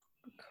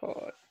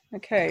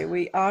Okay,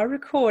 we are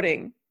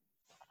recording.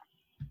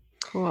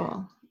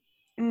 Cool.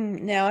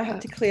 Now I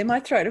have to clear my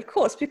throat, of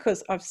course,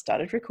 because I've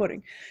started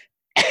recording.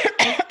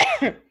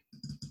 I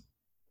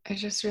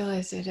just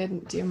realized I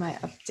didn't do my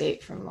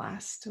update from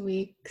last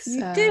week.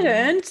 You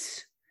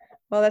didn't?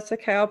 Well, that's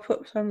okay. I'll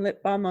put some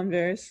lip balm on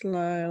very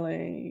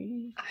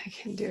slowly. I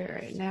can do it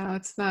right now.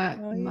 It's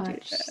not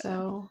much,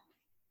 so.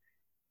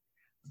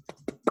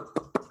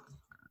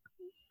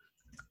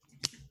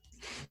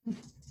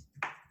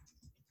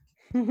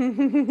 Hey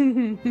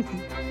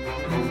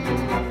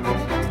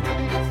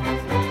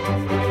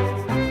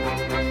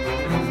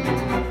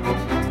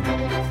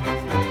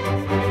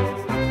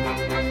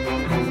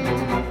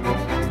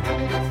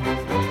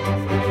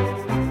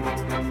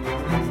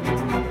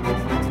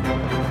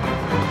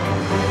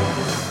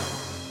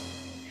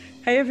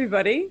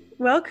everybody,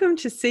 welcome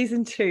to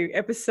Season 2,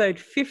 Episode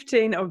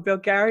 15 of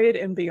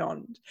Belgariad and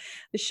Beyond,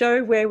 the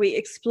show where we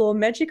explore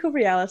magical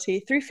reality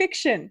through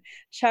fiction,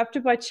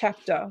 chapter by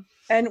chapter.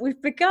 And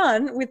we've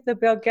begun with the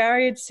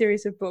Belgariad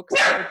series of books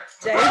by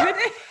David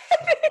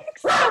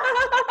Hicks.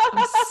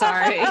 I'm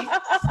sorry.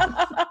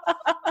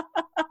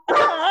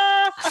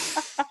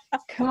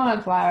 Come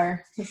on,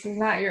 Flower. This is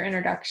not your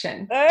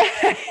introduction.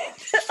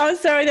 I'm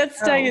sorry, that's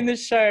staying in the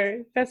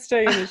show. That's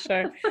staying in the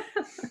show.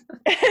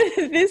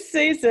 This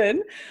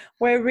season,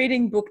 we're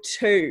reading book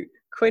 2,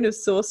 Queen of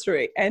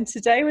Sorcery, and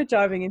today we're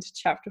diving into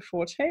chapter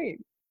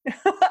 14.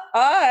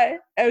 I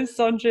am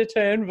Sondra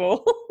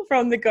Turnbull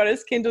from the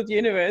Goddess Kindled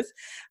Universe,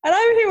 and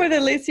I'm here with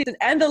Alicia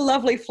and the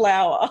lovely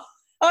Flower.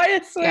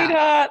 Hiya,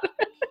 sweetheart.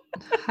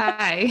 Yeah.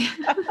 Hi.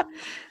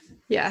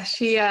 Yeah,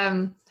 she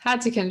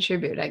had to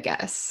contribute, I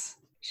guess.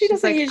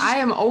 She's like, I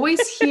am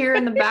always here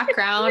in the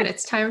background.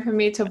 It's time for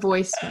me to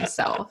voice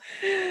myself.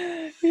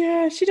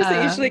 Yeah, she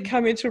doesn't usually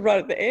come in till right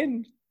at the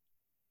end.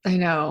 I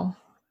know.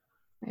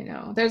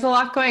 There's a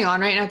lot going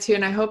on right now too,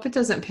 and I hope it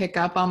doesn't pick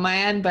up on my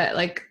end, but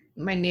like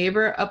my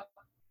neighbor up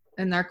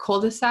in their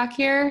cul-de-sac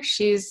here,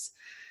 she's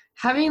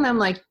having them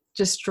like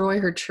destroy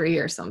her tree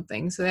or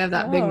something. So they have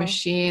that big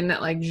machine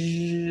that like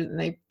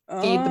they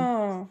feed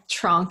the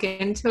trunk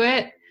into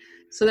it.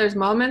 So there's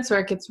moments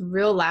where it gets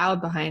real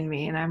loud behind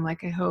me, and I'm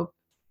like, I hope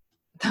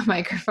the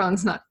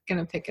microphone's not going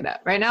to pick it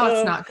up. Right now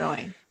it's not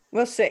going.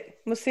 We'll see.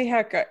 We'll see how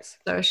it goes.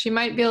 So she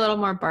might be a little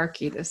more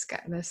barky this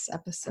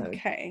episode.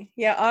 Okay.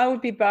 Yeah, I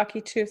would be barky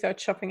too if they were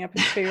chopping up a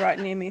tree right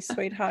near me,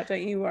 sweetheart.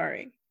 Don't you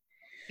worry.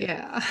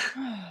 Yeah.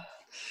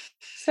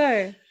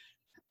 So,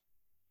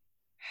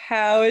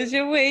 how is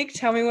your week?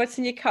 Tell me what's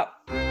in your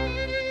cup.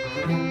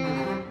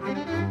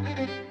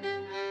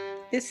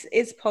 This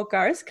is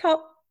Polgara's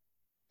Cup.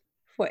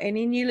 For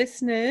any new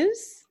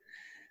listeners,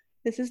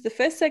 this is the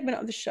first segment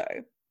of the show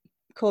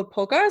called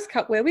Polgara's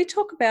Cup, where we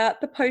talk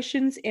about the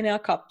potions in our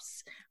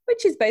cups,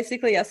 which is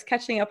basically us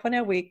catching up on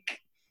our week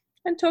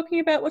and talking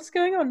about what's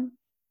going on.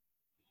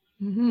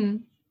 Mm-hmm.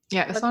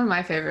 Yeah, it's one of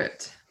my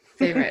favorite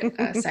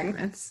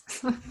segments.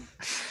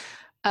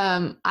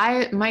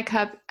 My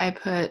cup, I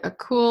put a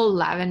cool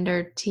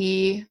lavender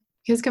tea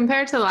because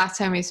compared to the last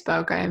time we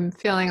spoke, I'm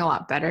feeling a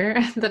lot better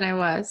than I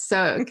was.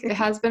 So it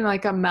has been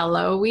like a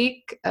mellow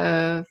week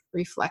of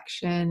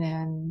reflection,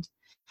 and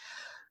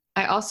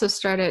I also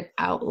started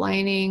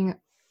outlining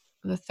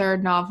the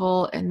third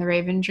novel in the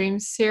Raven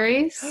Dreams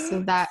series.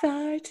 So that,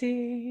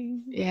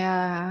 exciting.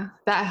 Yeah,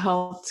 that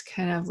helped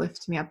kind of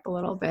lift me up a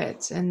little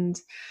bit. And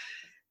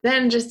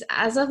then just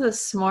as of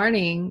this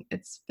morning,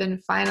 it's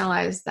been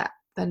finalized that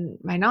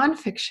my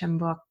nonfiction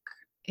book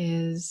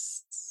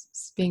is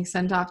being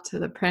sent off to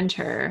the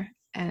printer,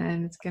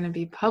 and it's going to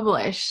be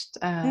published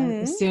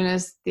as soon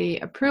as the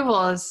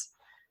approval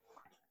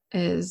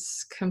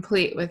is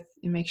complete with,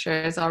 you make sure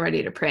it's all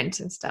ready to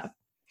print and stuff.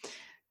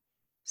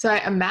 So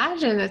I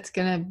imagine it's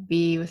going to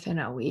be within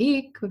a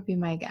week would be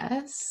my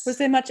guess. Was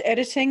there much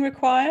editing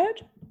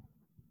required?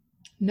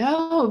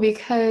 No,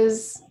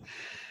 because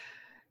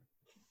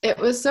it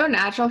was so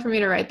natural for me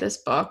to write this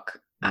book.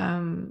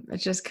 It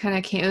just kind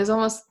of came. It was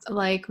almost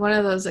like one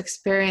of those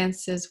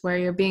experiences where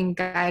you're being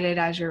guided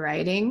as you're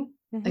writing.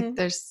 Mm-hmm.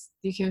 Like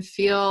you can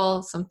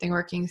feel something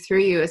working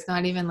through you. It's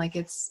not even like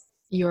it's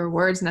your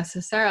words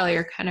necessarily.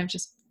 You're kind of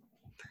just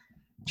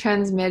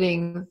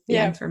transmitting the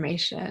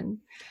information.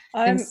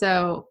 And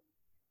so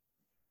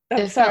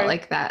it felt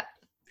like that.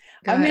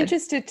 I'm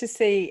interested to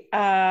see,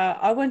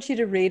 I want you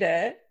to read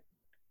it,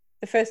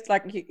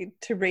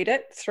 to read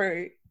it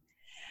through,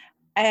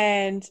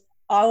 and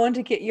I want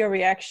to get your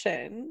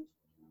reaction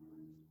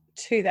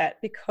to that,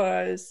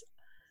 because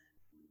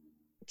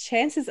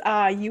chances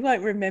are you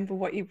won't remember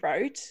what you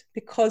wrote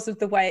because of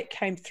the way it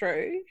came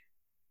through.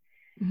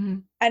 Mm-hmm.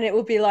 And it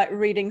will be like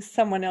reading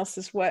someone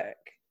else's work.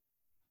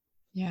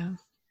 Yeah.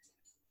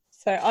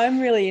 So I'm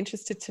really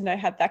interested to know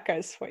how that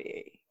goes for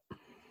you.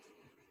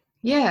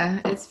 Yeah,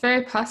 it's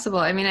very possible.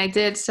 I mean, I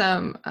did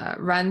some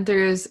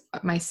run-throughs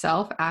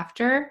myself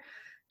after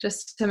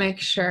just to make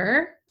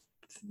sure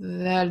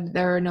that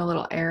there were no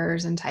little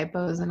errors and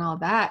typos and all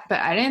that.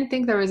 But I didn't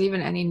think there was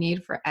even any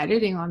need for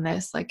editing on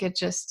this. Like it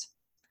just,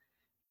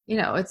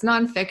 it's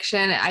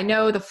nonfiction. I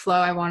know the flow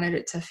I wanted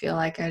it to feel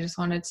like. I just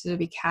wanted it to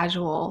be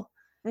casual.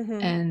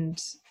 Mm-hmm.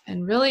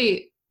 and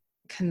really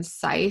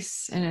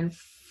concise and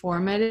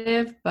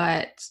informative,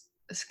 but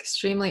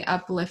extremely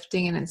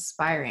uplifting and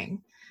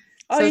inspiring.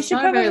 Oh, So you it's should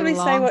not a very probably say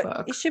long what you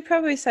book. should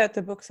probably say what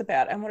the book's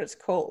about and what it's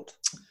called.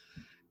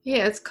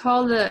 Yeah, it's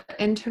called The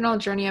Internal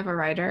Journey of a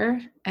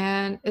Writer,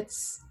 and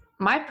it's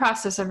my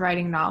process of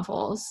writing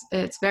novels.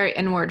 It's very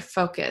inward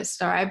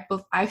focused. Or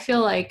I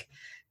feel like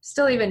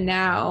still even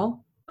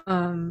now,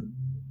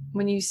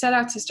 when you set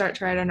out to start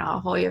to write a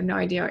novel, you have no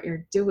idea what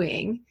you're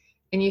doing.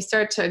 And you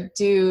start to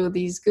do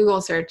these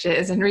Google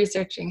searches and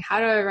researching, how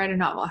do I write a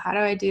novel? How do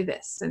I do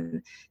this?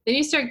 And then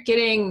you start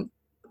getting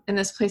in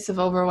this place of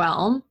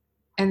overwhelm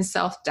and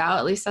self-doubt.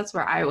 At least that's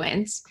where I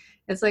went.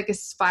 It's like a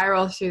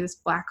spiral through this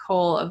black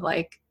hole of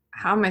like,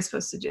 how am I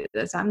supposed to do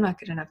this? I'm not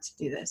good enough to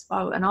do this.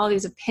 Wow. And all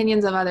these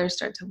opinions of others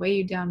start to weigh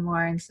you down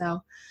more. And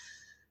so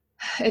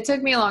it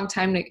took me a long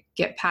time to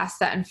get past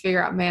that and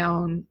figure out my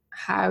own,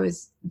 how I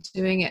was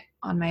doing it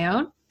on my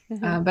own.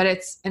 Mm-hmm. But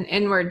it's an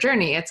inward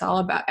journey. It's all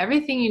about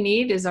everything you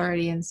need is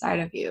already inside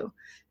of you.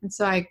 And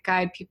so I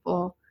guide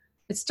people.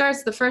 It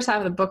starts, the first half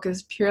of the book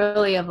is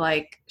purely of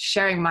like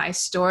sharing my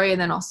story and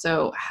then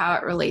also how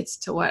it relates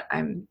to what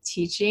I'm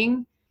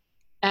teaching.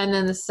 And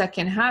then the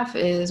second half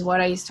is what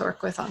I used to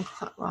work with on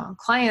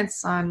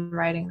clients on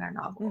writing their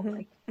novel. Mm-hmm.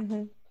 Like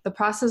Mm-hmm. the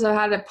process of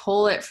how to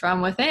pull it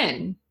from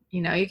within.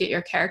 You know, you get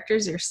your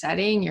characters, your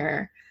setting,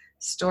 your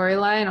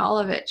storyline, all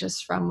of it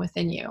just from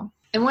within you.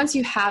 And once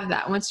you have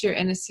that, once you're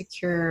in a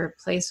secure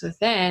place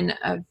within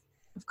of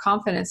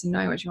confidence and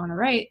knowing what you want to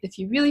write, if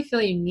you really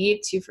feel you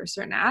need to for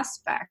certain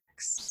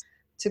aspects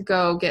to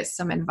go get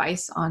some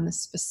advice on the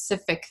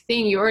specific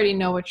thing, you already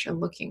know what you're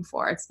looking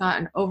for. It's not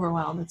an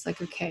overwhelm. It's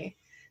like, okay,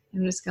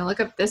 I'm just going to look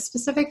up this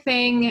specific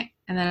thing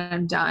and then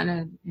I'm done.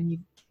 And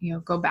you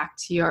know, go back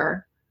to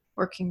your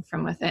working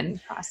from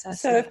within process.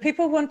 So if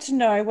people want to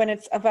know when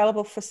it's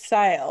available for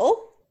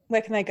sale,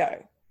 where can they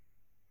go?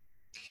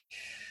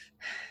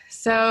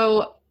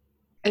 So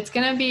it's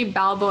going to be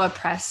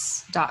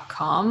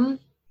balboapress.com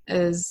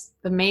is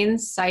the main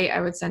site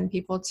I would send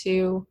people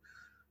to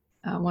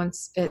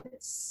once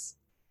it's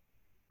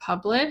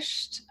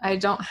published. I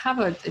don't have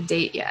a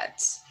date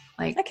yet.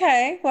 Like,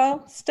 okay,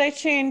 well, stay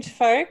tuned,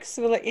 folks.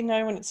 We'll let you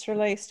know when it's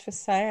released for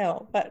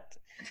sale. But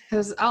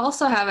because I'll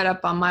also have it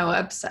up on my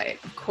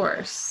website, of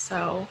course.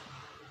 So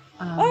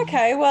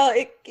okay, well,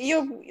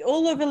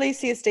 all of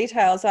Alicia's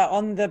details are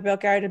on the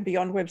Belgariad and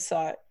Beyond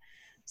website,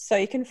 so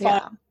you can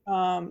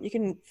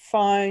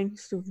find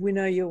sort of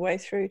winnow your way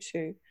through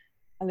to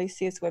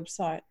Alicia's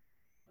website.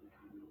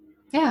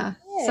 Yeah.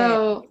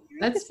 So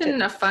that's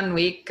been a fun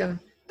week of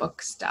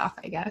book stuff,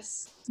 I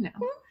guess. No.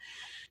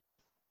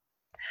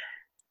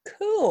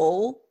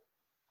 Cool.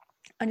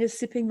 I'm just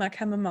sipping my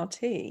chamomile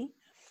tea,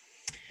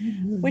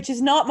 which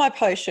is not my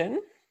potion.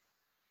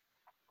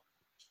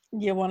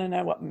 You want to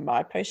know what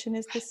my potion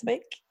is this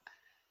week?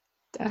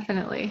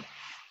 Definitely.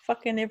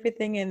 Fucking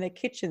everything in the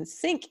kitchen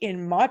sink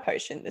in my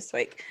potion this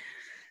week.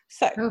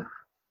 So,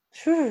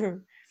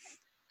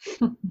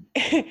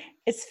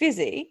 it's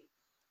fizzy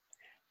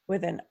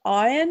with an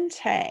iron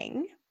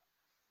tang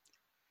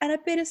and a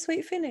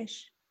bittersweet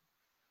finish.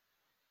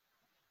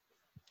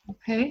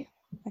 Okay.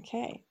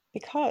 Okay,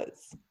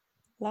 because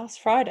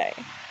last Friday,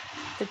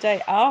 the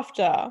day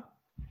after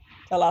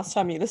the last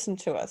time you listened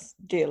to us,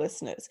 dear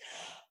listeners,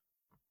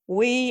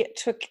 we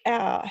took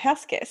our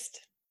house guest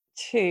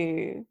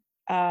to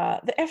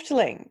the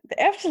Efteling. The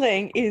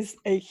Efteling is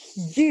a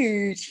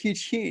huge,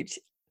 huge, huge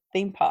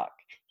theme park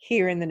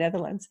here in the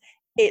Netherlands.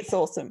 It's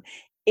awesome.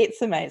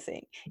 It's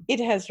amazing.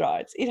 It has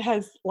rides. It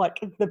has like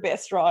the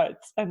best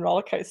rides and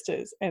roller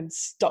coasters and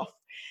stuff.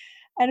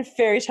 And a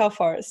fairy tale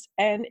forest.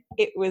 And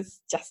it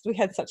was just, we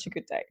had such a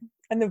good day.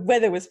 And the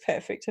weather was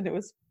perfect and it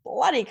was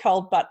bloody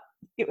cold, but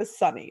it was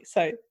sunny.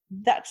 So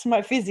that's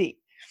my fizzy.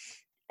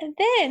 And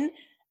then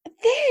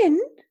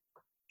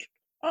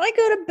I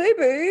got a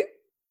boo-boo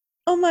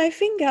on my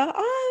finger.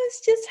 I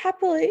was just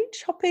happily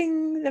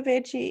chopping the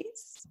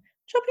veggies.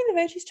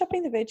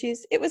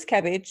 It was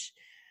cabbage.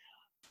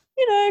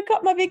 You know,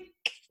 got my big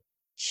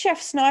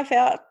chef's knife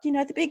out, you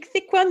know, the big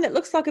thick one that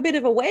looks like a bit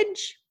of a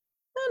wedge.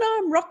 And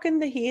I'm rocking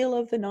the heel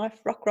of the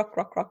knife, rock. And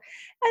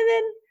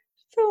then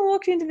someone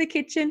walked into the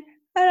kitchen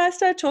and I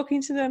started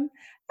talking to them. And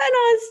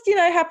I was, you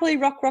know, happily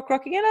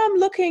rocking. And I'm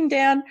looking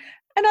down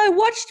and I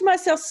watched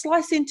myself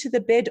slice into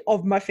the bed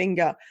of my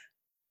finger.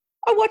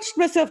 I watched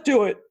myself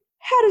do it.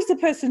 How does the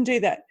person do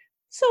that?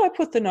 So I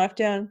put the knife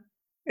down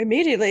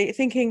immediately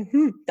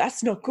thinking,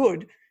 that's not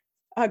good.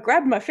 I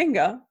grabbed my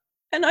finger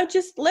and I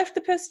just left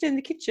the person in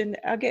the kitchen,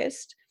 our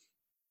guest,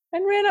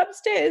 and ran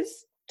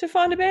upstairs to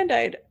find a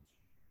Band-Aid.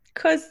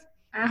 Because,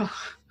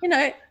 you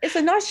know, it's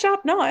a nice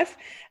sharp knife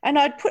and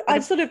I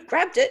sort of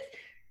grabbed it.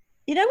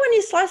 You know when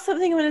you slice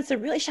something when it's a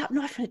really sharp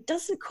knife and it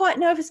doesn't quite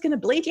know if it's going to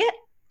bleed yet?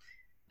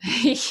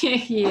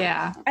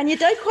 Yeah. And you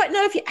don't quite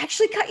know if you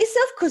actually cut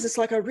yourself because it's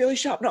like a really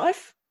sharp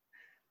knife.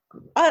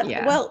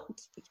 Well,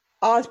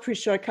 I was pretty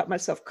sure I cut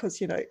myself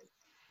because, you know,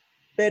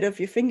 bed of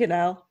your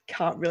fingernail,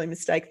 can't really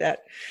mistake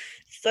that.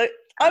 So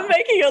I'm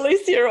making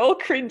Alicia all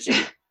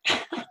cringy.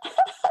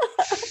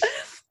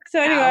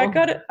 So anyway, I Ow.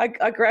 got it.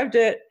 I grabbed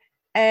it,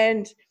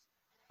 and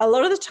a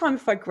lot of the time,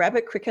 if I grab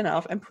it quick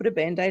enough and put a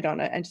Band-Aid on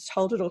it and just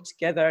hold it all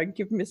together and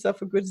give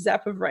myself a good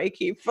zap of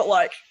Reiki for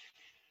like,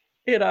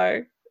 you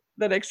know,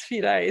 the next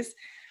few days,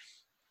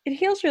 it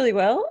heals really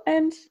well,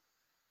 and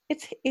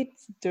it's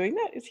doing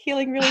that. It's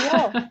healing really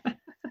well.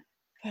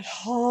 But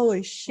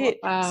holy shit.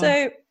 Wow.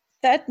 So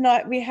that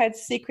night we had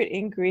secret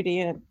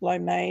ingredient lo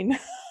mein.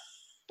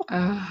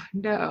 Oh,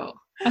 no.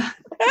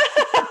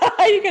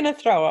 Are you going to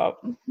throw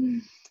up?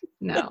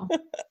 No,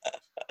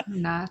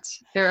 I'm not.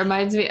 It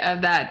reminds me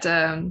of that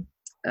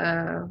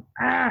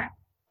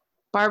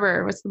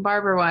Barber. What's the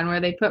Barber one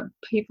where they put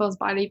people's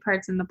body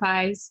parts in the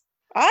pies?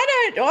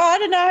 I don't know.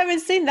 I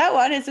haven't seen that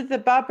one. Is it the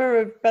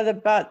Barber of Brother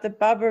But, the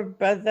Barber of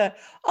Brother?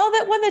 Oh,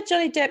 that one that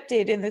Johnny Depp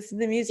did in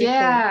the musical.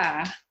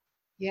 Yeah.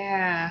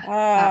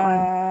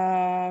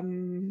 That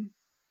one.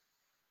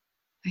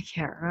 I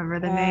can't remember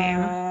the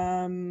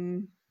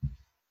name.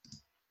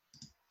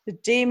 The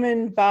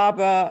Demon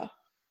Barber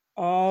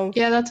of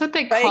that's what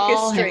they Baker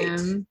call Street.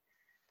 him.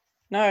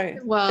 No,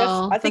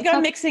 well, I think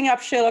I'm mixing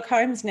up Sherlock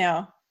Holmes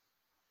now.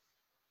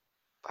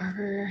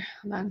 Barber,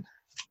 hold on.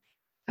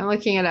 I'm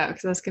looking it up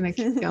because that's going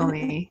to kill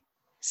me.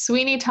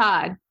 Sweeney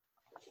Todd.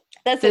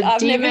 That's the it.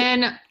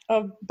 Demon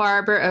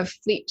Barber of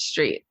Fleet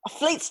Street.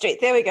 Fleet Street.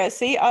 There we go.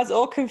 See, I was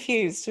all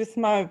confused with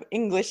my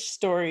English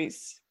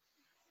stories.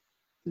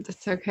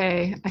 That's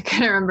okay. I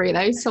couldn't remember it.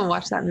 I used to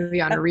watch that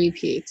movie on a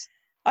repeat.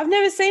 I've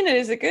never seen it.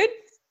 Is it good?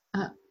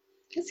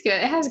 It's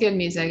good. It has good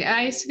music.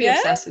 I used to be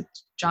obsessed with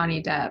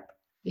Johnny Depp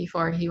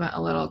before he went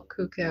a little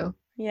cuckoo.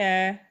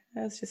 Yeah,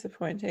 that was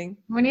disappointing.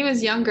 When he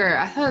was younger,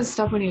 I thought his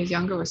stuff when he was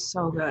younger was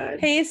so good.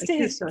 He's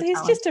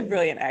just a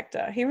brilliant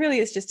actor. He really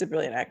is just a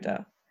brilliant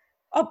actor.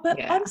 Oh,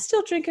 but I'm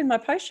still drinking my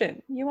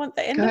potion. You want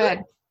the end of it?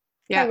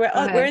 Yeah,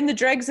 we're in the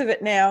dregs of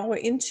it now. We're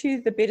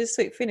into the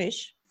bittersweet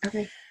finish.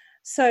 Okay.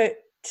 So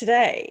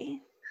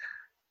today,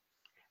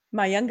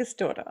 my youngest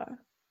daughter,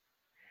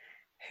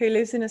 who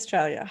lives in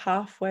Australia,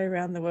 halfway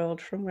around the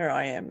world from where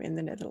I am in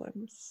the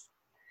Netherlands,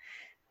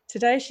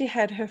 today she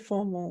had her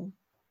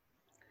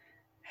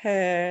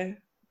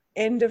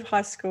end of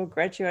high school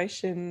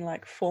graduation,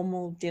 like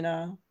formal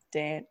dinner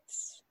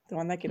dance, the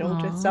one they get all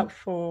dressed up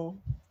for.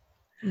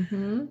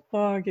 Mm-hmm.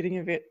 Oh, getting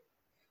a bit.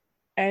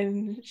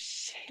 And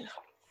she looked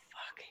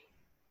fucking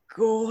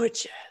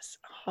gorgeous.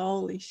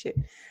 Holy shit.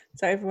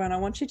 So everyone, I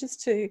want you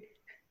just to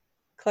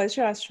close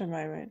your eyes for a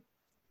moment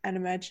and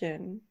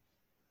imagine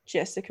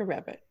Jessica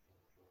Rabbit.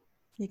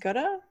 You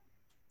gotta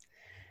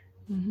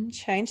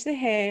change the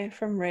hair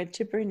from red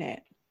to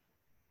brunette.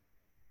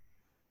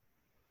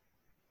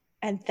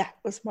 And that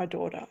was my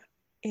daughter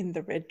in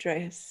the red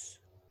dress,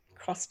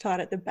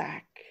 cross-tied at the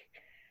back,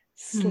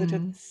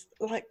 slitted,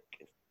 like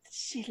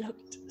she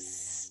looked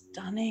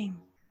stunning.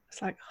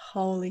 It's like,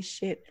 holy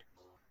shit,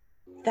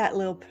 that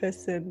little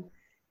person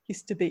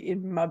used to be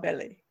in my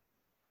belly.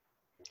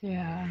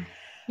 Yeah,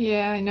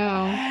 I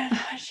know. And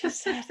I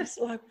just had this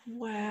like,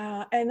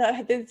 wow. And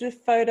there's a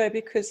photo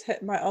because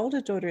my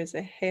older daughter is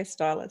a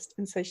hairstylist.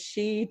 And so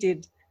she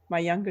did my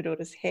younger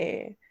daughter's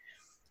hair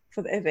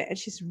for the event, and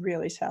she's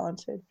really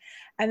talented.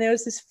 And there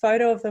was this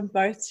photo of them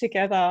both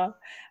together,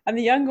 and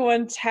the younger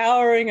one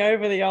towering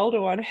over the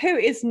older one, who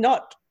is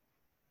not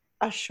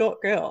a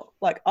short girl.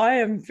 Like, I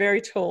am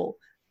very tall.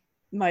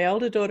 My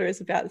older daughter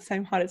is about the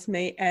same height as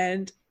me,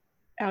 and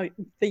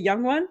the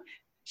young one,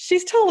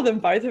 she's taller than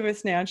both of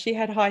us now, and she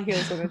had high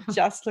heels on and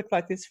just looked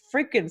like this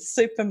freaking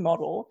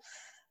supermodel.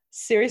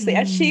 Seriously.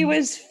 And she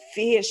was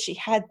fierce. She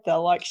had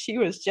she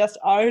was just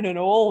owning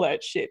all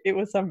that shit. It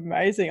was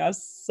amazing. I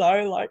was so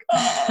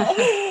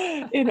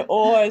in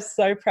awe. I was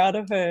so proud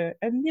of her.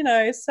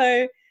 And,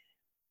 so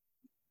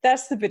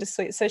that's the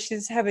bittersweet. So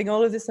she's having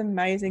all of this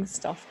amazing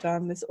stuff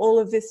done. There's all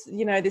of this,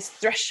 this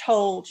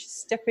threshold. She's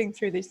stepping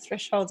through these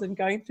thresholds and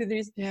going through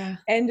these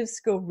end of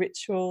school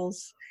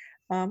rituals,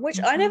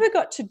 which I never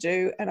got to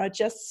do. And I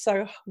just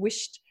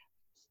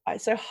I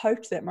so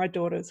hoped that my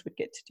daughters would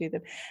get to do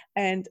them.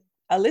 And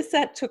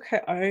Alyssa took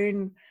her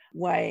own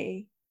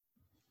way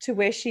to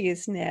where she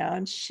is now,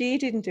 and she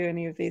didn't do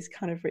any of these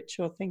kind of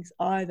ritual things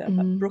either,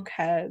 but Brooke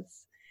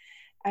has.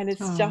 And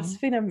it's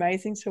just been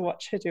amazing to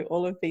watch her do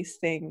all of these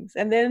things.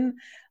 And then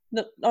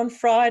on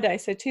Friday,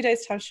 so 2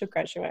 days' time, she'll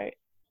graduate.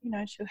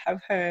 She'll have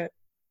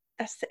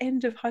that's the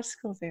end of high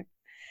school then.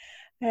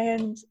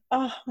 And,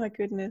 oh, my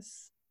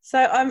goodness.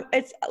 So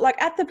it's like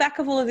at the back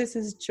of all of this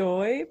is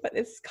joy, but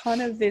it's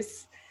kind of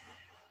this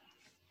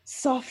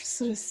soft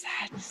sort of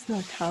sadness that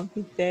I can't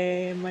be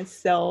there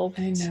myself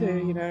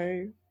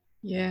to,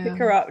 pick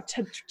her up,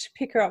 to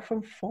pick her up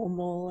from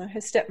formal. And her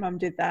stepmom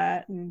did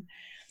that, and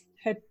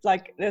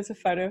there's a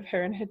photo of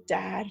her and her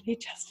dad, and he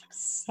just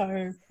looks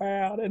so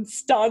proud and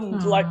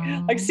stunned, like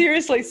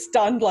seriously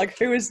stunned, like,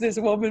 who is this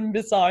woman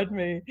beside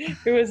me?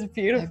 It was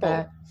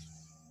beautiful.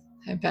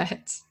 I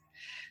bet.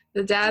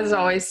 The dads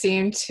always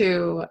seem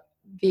to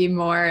be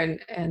more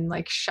in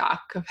like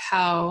shock of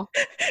how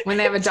when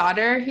they have a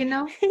daughter,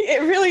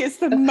 It really is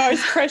the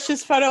most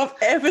precious photo I've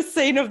ever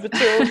seen of the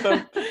two of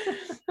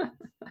them.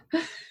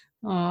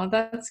 Oh,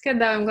 that's good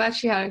though. I'm glad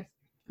I'm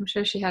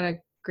sure she had a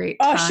great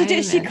Oh, time. she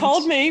did. She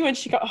called me when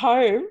she got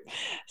home.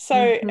 So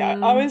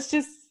I was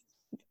just,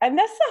 and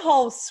that's the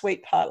whole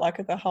sweet part,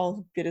 like the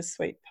whole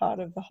bittersweet part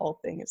of the whole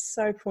thing. It's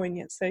so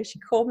poignant. So she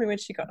called me when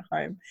she got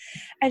home,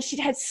 and she'd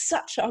had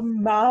such a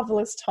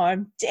marvelous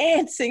time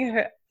dancing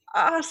her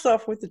ass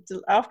off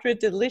after a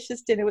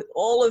delicious dinner with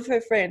all of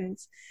her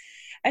friends.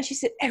 And she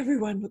said,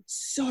 everyone looked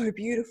so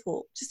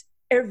beautiful. Just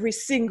every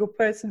single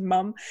person,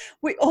 Mum.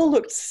 We all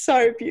looked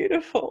so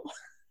beautiful.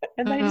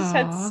 And they just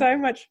had so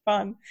much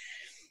fun.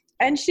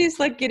 And she's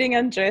like getting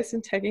undressed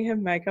and taking her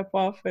makeup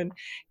off and,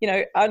 you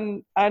know,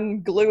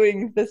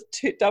 ungluing the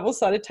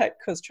double-sided tape,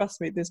 because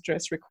trust me, this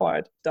dress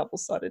required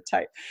double-sided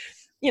tape,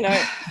 you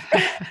know,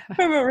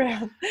 from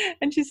around.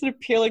 And she's sort of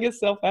peeling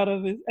herself out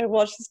of this, and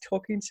while she's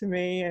talking to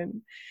me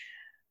and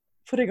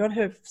putting on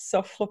her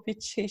soft floppy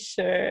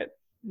t-shirt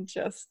and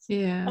just,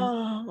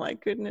 oh my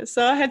goodness.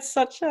 So I had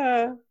such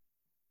a,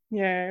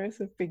 it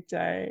was a big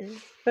day,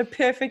 the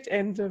perfect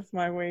end of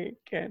my week.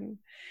 And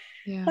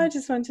I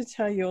just wanted to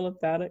tell you all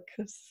about it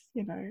because,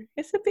 you know,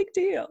 it's a big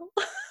deal.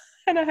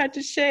 And I had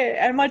to share.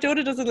 And my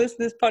daughter doesn't listen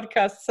to this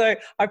podcast, so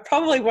I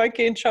probably won't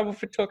get in trouble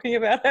for talking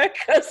about her,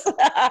 because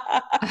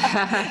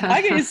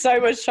I get in so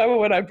much trouble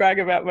when I brag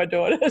about my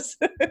daughters.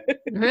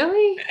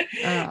 Really?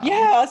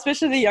 Yeah,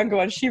 especially the younger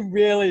one. She's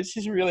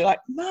really like,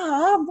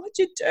 Mom, what'd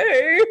you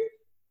do?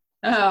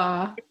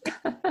 Oh.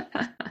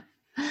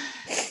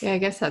 Yeah, I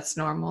guess that's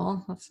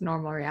normal. That's a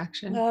normal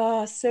reaction.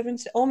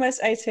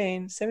 Almost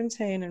 18,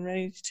 17, and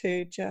ready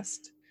to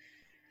just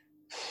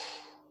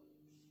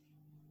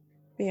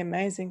be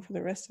amazing for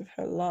the rest of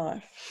her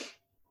life.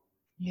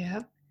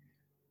 Yeah.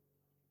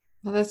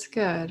 Well, that's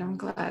good. I'm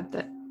glad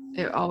that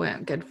it all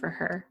went good for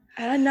her.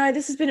 And I know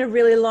this has been a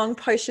really long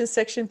potion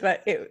section,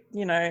 but it,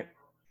 you know,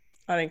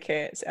 I don't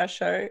care. It's our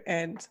show,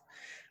 and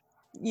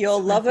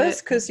you'll love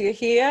us because you're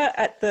here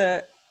at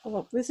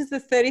this is the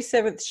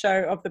 37th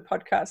show of the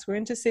podcast. We're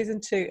into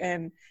season 2,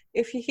 and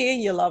if you're here,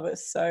 you love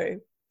us. So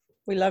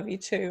we love you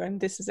too,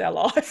 and this is our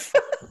life.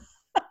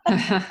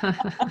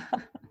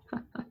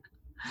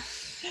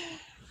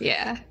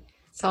 Yeah,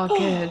 it's all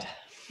good.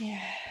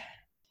 Yeah.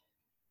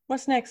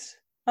 What's next?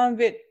 I'm a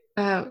bit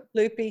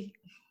loopy.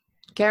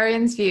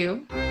 Garian's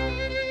View.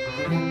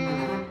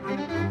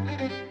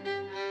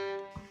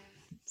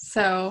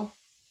 So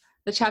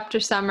the chapter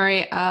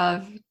summary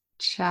of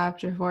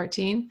chapter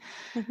 14.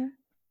 Mm-hmm.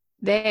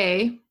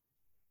 They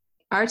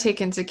are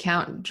taken to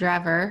Count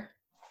Dravor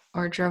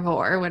or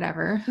Dravor,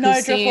 whatever. No,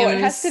 Dravor. It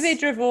has to be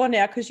Dravor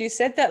now because you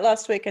said that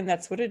last week and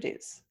that's what it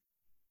is.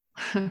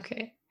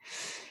 Okay.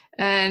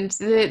 And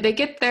they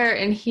get there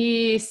and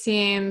he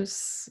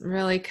seems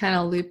really kind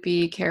of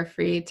loopy,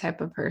 carefree type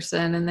of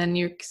person. And then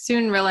you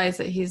soon realize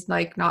that he's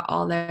like not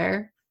all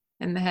there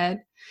in the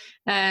head.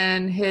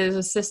 And his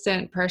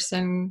assistant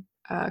person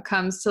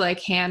comes to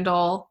like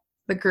handle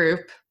the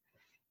group.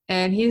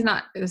 And he's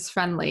not as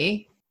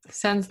friendly.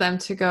 Sends them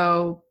to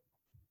go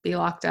be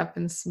locked up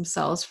in some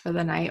cells for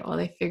the night while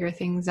they figure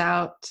things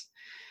out.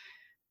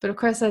 But of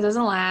course that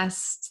doesn't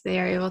last. They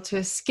are able to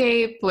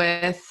escape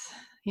with,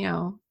 you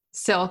know,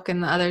 Silk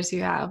and the others who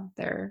have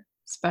their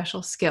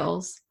special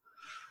skills.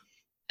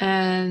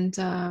 And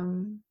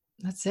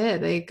that's it.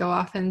 They go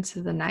off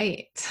into the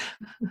night.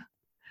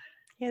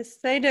 Yes,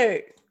 they do.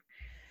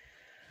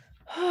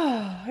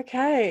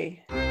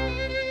 Okay.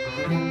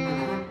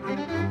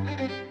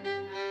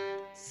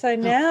 So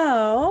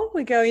now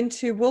we go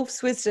into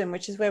Wolf's Wisdom,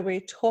 which is where we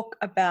talk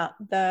about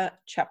the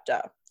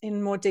chapter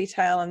in more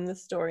detail and the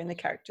story and the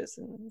characters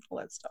and all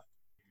that stuff.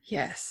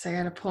 Yes, I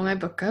gotta pull my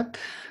book up.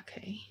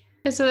 Okay.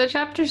 So the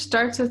chapter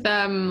starts with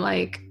them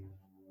like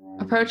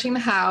approaching the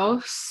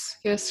house.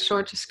 Gives a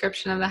short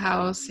description of the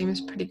house.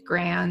 Seems pretty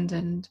grand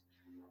and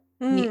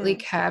neatly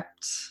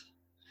kept.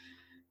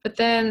 But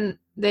then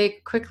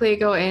they quickly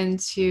go in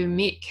to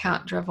meet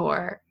Count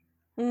Dravor.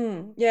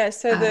 Yeah,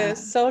 so the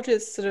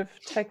soldiers sort of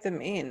take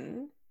them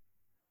in.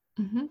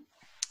 Mm-hmm.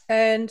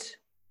 And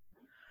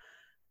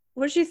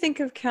what did you think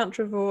of Count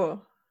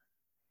Dravor?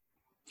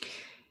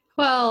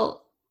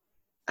 Well,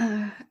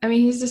 I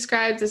mean, he's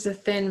described as a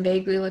thin,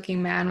 vaguely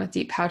looking man with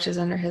deep pouches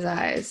under his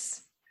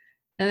eyes.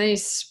 And then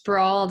he's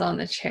sprawled on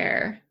the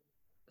chair.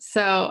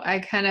 So I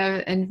kind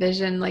of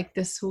envision like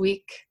this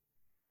weak,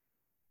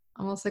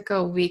 almost like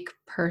a weak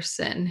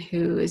person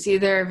who is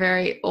either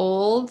very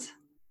old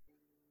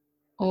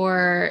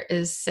or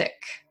is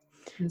sick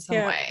in some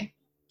way.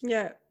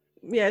 Yeah.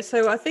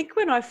 So I think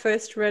when I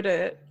first read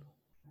it,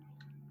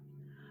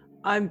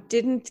 I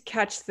didn't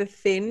catch the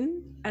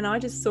thin, and I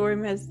just saw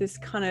him as this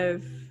kind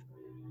of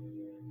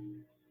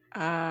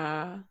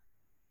it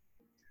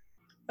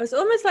was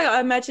almost like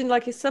I imagined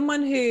like he's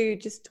someone who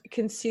just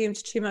consumed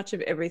too much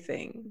of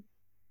everything.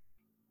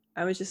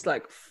 I was just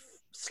like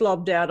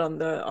slobbed out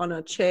on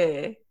a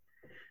chair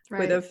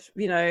with a,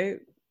 you know,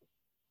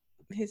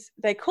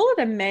 they call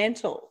it a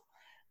mantle.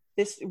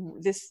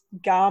 This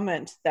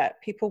garment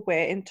that people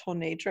wear in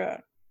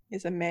Tornidra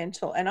is a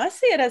mantle, and I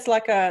see it as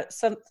like a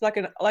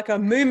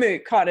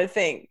muumuu kind of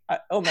thing,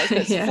 almost.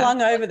 It's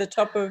flung over the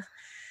top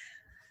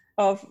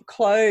of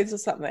clothes or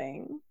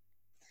something.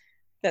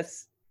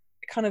 That's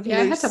kind of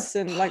Yeah, loose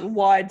and like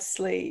wide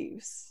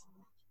sleeves.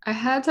 I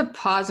had to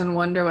pause and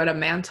wonder what a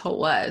mantle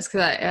was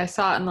because I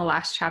saw it in the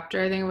last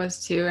chapter, I think it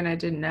was too, and I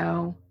didn't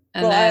know.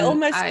 And Well, then I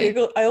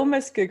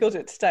almost Googled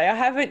it today. I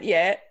haven't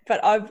yet, but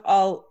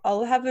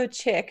I'll have a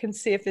check and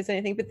see if there's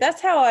anything. But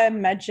that's how I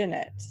imagine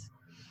it,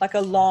 like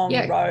a long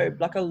robe,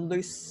 like a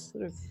loose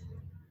sort of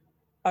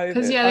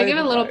because over. they give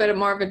a little robe. bit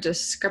more of a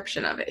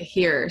description of it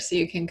here, so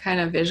you can kind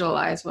of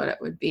visualize what it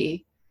would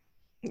be.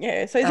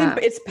 Yeah, so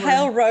it's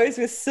pale rose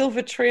with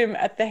silver trim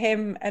at the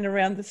hem and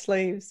around the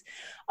sleeves.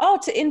 Oh,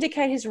 to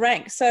indicate his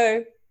rank.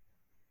 So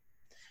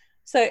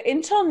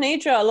in Tol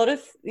Nidra, a lot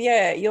of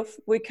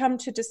we come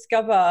to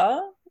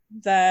discover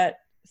that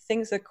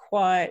things are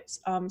quite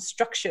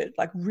structured,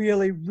 like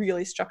really,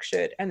 really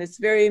structured, and it's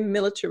very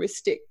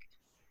militaristic.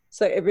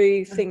 So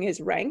everything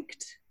is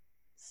ranked.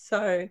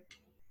 So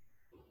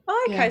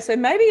so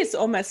maybe it's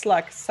almost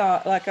like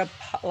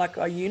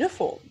a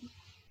uniform.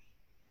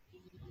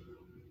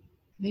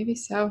 Maybe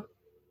so.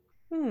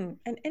 And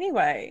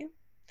anyway,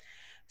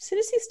 as soon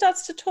as he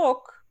starts to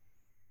talk,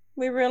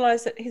 we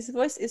realize that his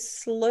voice is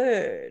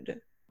slurred.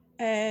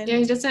 And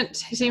he doesn't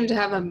seem to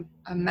have a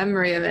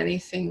memory of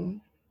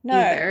anything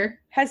either.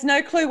 Has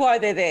no clue why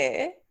they're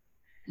there.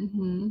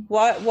 Mm-hmm.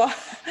 Why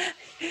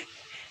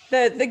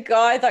the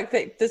guy, like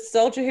the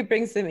soldier who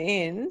brings them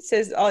in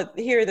says, oh,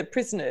 here are the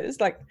prisoners,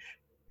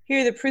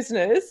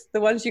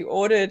 the ones you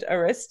ordered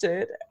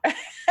arrested.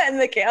 And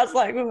the cow's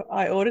like, well,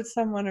 I ordered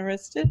someone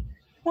arrested?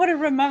 What a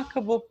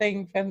remarkable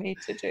thing for me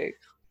to do.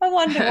 I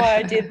wonder why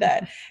I did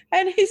that.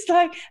 And he's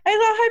like,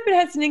 I hope it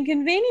hasn't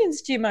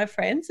inconvenienced you, my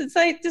friends. It's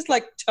like just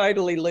like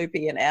totally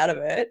loopy and out of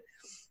it.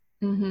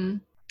 Mm-hmm.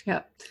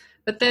 Yeah.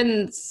 But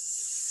then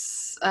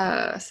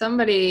a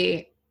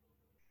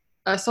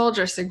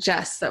soldier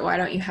suggests that why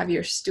don't you have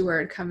your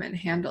steward come and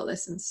handle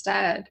this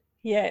instead?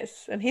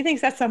 Yes. And he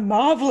thinks that's a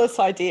marvelous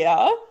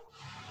idea.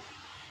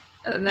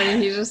 And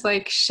then he just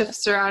like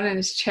shifts around in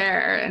his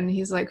chair and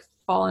he's like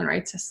falling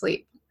right to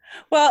sleep.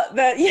 Well,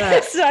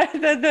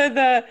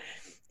 the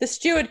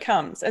steward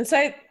comes, and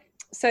so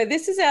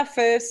this is our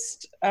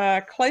first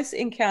close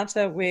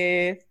encounter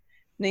with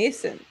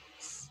Neosens.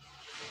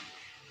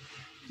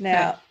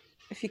 Now,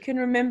 if you can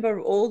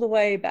remember all the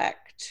way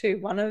back to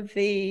one of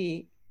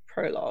the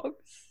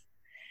prologues.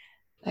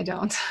 I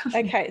don't.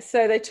 Okay,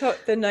 so they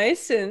taught the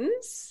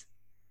Neosens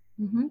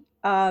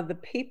are the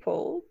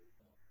people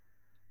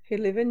who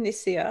live in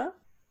Nisia.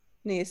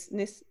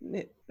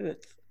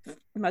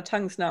 My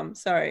tongue's numb.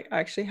 Sorry, I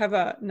actually have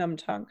a numb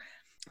tongue.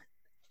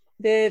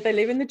 They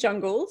live in the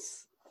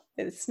jungles.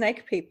 They're the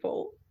snake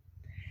people.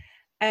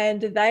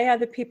 And they are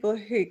the people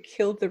who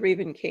killed the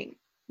Revan King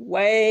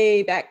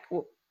way back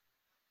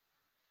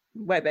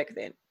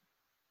then.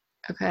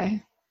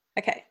 Okay.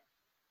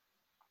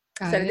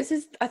 So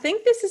I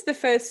think this is the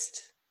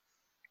first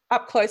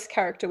up close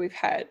character we've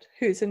had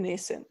who's a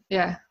Neosen.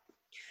 Yeah,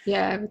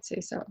 I would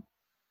say so.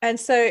 And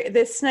so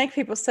the snake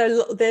people,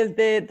 so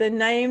the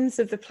names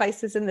of the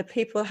places and the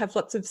people have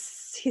lots of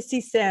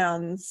hissy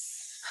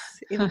sounds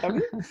in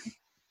them.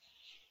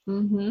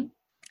 Mm-hmm.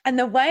 And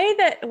the way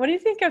that, what do you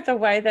think of the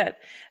way that,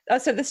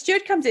 so the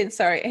steward comes in,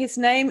 sorry, his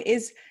name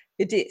is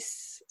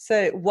Yadis.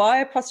 So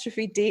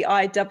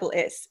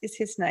Y''DISS is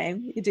his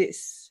name,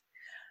 Yadis.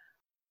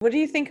 What do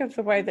you think of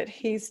the way that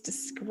he's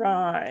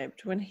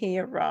described when he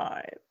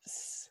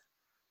arrives?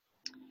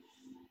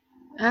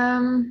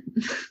 I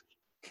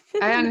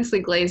honestly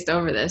glazed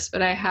over this,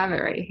 but I have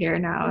it right here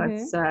now.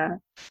 Mm-hmm.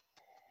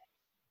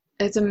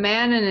 It's a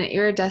man in an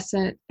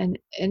iridescent and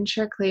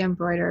intricately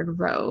embroidered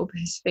robe.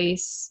 His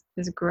face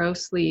is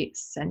grossly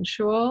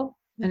sensual,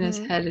 and his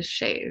head is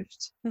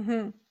shaved.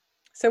 Mm-hmm.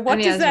 So what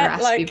and does that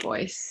a raspy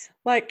voice?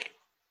 Like,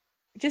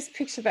 just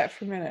picture that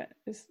for a minute.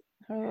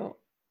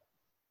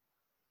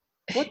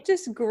 What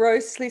does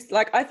grossly,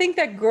 like? I think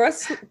that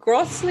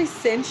grossly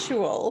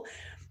sensual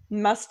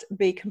must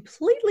be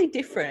completely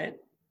different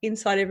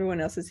inside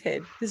everyone else's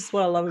head. This is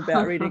what I love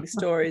about reading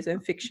stories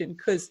and fiction,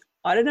 because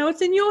I don't know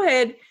what's in your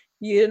head,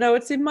 you don't know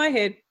what's in my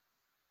head,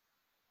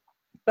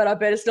 but I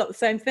bet it's not the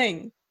same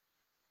thing.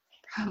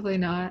 Probably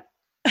not.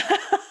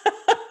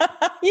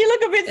 You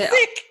look a bit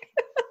sick.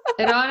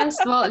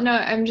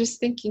 I'm just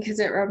thinking because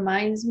it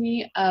reminds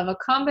me of a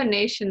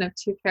combination of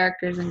two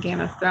characters in Game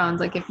of Thrones.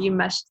 Like if you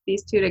meshed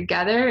these two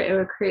together, it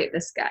would create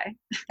this guy.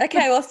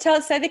 Okay, well,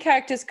 say the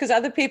characters, because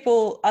other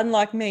people,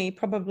 unlike me,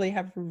 probably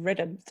have read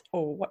it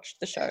or watched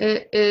the show.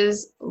 It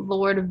is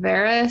Lord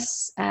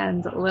Varys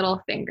and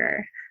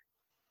Littlefinger.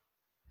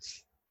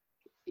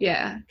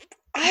 Yeah.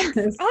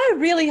 I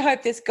really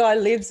hope this guy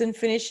lives and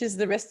finishes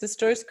the rest of the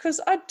stories,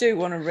 because I do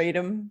want to read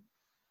them.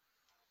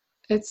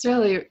 It's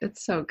so good.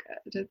 It's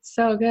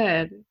so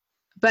good.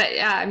 But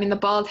yeah, I mean, the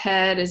bald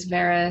head is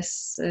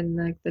Varys and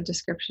like the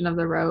description of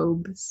the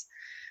robes.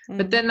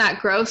 But then that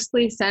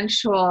grossly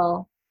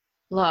sensual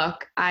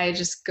look, I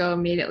just go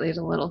immediately to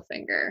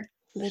Littlefinger.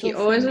 He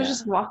always would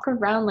just walk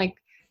around like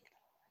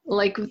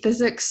with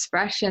this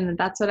expression.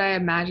 That's what I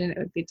imagine it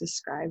would be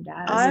described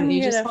as. And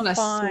you just want to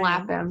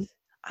slap him.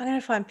 I'm going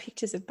to find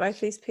pictures of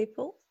both these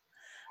people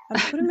and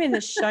put them in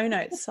the show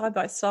notes side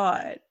by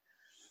side.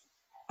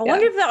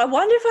 I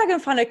wonder if I can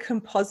find a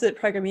composite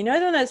program. You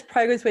know, those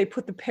programs where you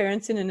put the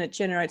parents in and it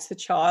generates the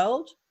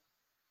child.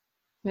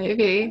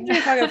 Maybe. I wonder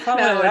if I can find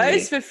one of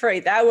those for free.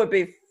 That would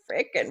be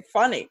freaking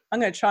funny. I'm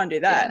going to try and do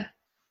that.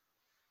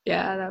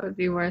 Yeah, that would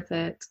be worth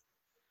it.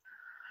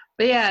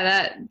 But yeah,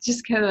 that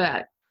just kind of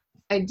that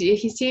idea.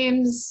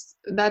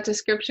 That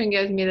description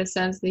gives me the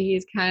sense that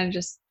he's kind of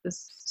just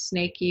this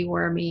snaky,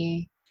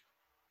 wormy,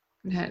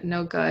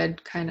 no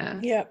good kind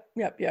of. Yep.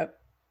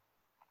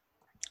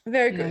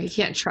 Very good. You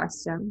can't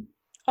trust him.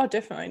 Oh,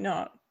 definitely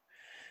not.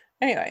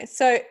 Anyway,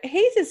 so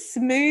he just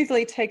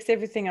smoothly takes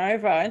everything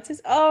over and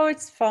says, oh,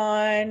 it's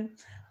fine.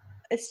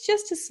 It's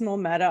just a small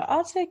matter.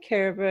 I'll take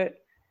care of it.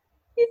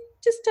 You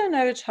just don't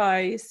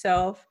overtire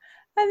yourself.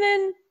 And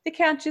then the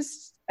Count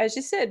just, as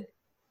you said,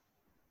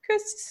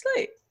 goes to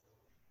sleep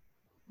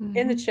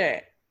in the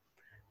chair.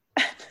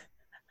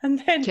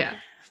 And then,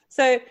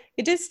 so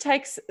it just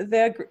takes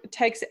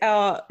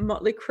our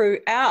motley crew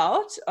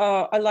out,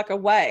 like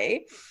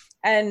away.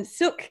 And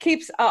Silk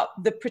keeps up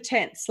the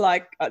pretense,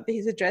 like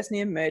he's a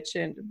Dresnian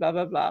merchant, blah,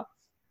 blah, blah.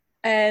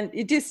 And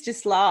it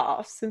just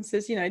laughs and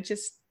says,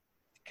 just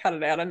cut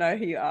it out. I know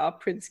who you are,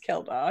 Prince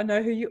Keldar. I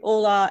know who you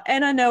all are,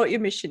 and I know what your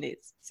mission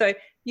is. So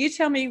you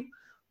tell me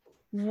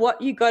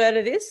what you got out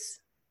of this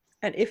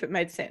and if it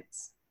made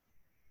sense,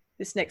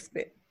 this next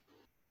bit.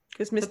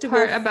 Because Mr.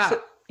 Wolf...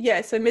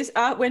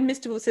 when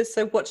Mr. Wolf says,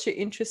 so what's your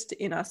interest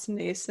in us,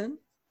 Nearson?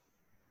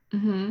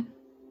 Mm-hmm.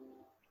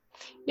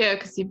 Yeah,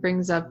 because he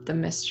brings up the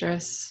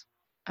mistress,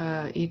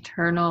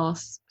 Eternal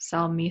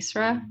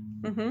Salmisra.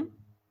 Mm-hmm.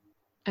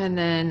 And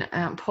then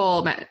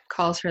Paul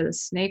calls her the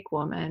Snake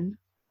Woman.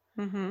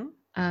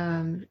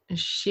 Mm-hmm.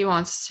 She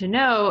wants to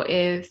know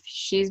if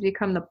she's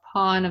become the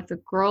pawn of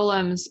the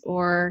Grolums,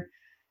 or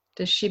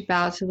does she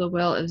bow to the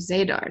will of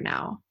Zadar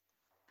now?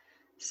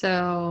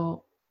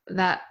 So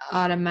that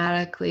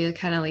automatically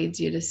kind of leads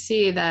you to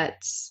see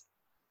that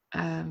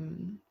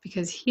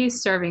because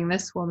he's serving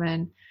this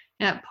woman,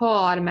 and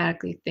Paul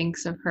automatically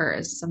thinks of her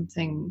as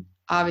something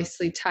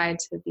obviously tied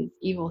to these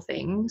evil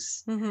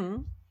things,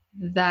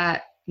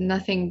 that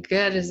nothing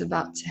good is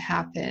about to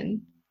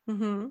happen,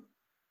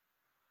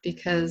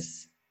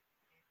 because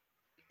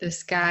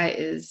this guy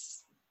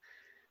is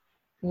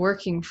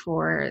working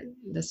for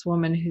this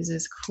woman who's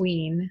his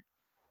queen.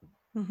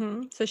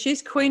 So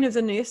she's queen of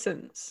the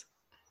Nearsons.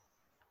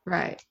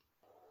 Right.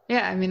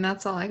 Yeah, I mean,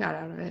 that's all I got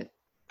out of it.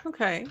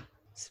 Okay.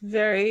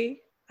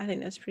 I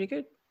think that's pretty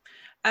good.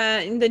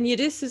 And then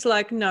Eudice is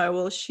like, no,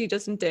 well, she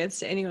doesn't dance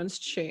to anyone's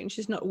tune.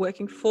 She's not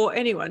working for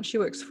anyone. She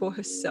works for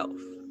herself.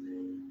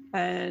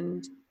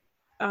 And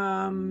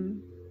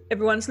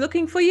everyone's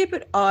looking for you,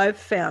 but I've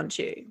found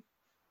you.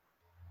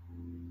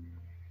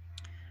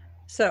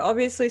 So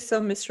obviously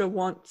Queen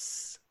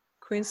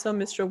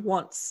Selmistra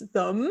wants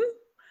them,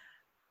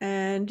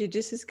 and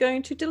Eudice is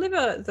going to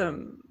deliver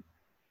them.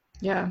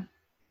 Yeah.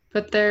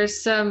 But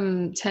there's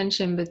some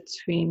tension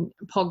between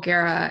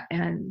Polgara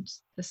and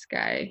this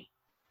guy.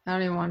 I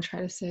don't even want to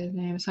try to say his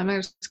name, so I'm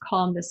going to just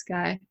call him this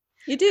guy.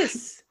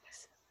 Eudice.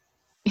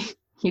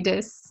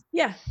 Eudice.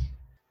 Yeah.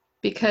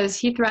 Because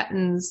he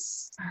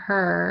threatens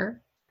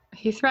her.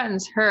 He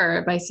threatens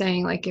her by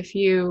saying, like, if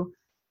you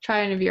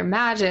try any of your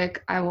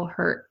magic, I will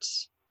hurt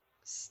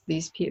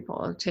these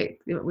people.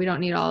 We don't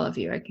need all of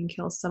you. I can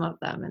kill some of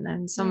them. And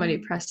then somebody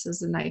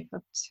presses a knife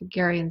up to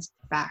Garion's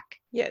back.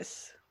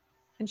 Yes.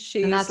 And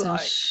she's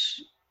like...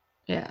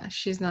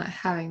 she's not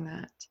having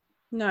that.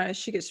 No,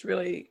 she gets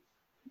really...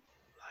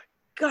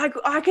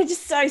 I could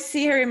just so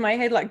see her in my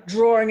head, like,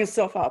 drawing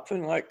herself up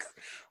and, like,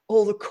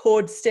 all the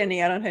cords standing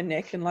out on her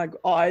neck and, like,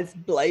 eyes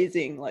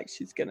blazing, like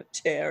she's going to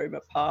tear him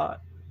apart.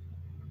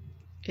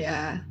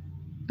 Yeah.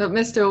 But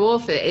Mr.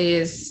 Wolf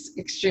is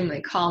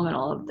extremely calm in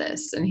all of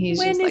this. And he's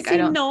When just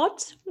like,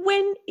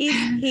 When is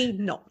he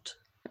not?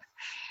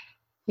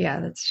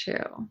 Yeah, that's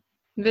true.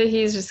 But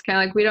he's just kind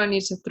of like, we don't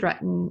need to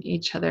threaten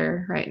each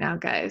other right now,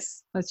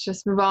 guys. Let's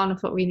just move on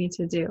with what we need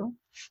to do.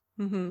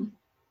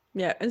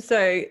 Yeah,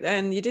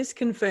 and Eudice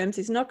confirms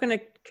he's not going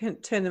to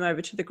turn them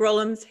over to the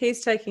Grolums.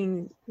 He's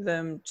taking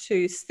them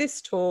to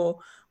Thistor,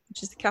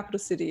 which is the capital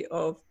city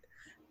of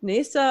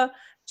Nysa,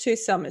 to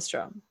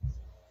Selmistra.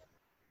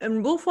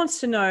 And Wolf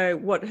wants to know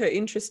what her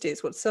interest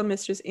is, what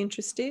Selmistra's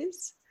interest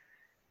is,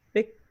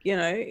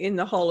 in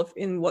the whole of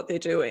in what they're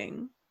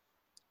doing.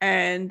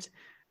 And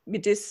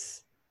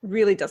Eudice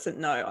really doesn't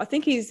know. I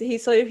think he's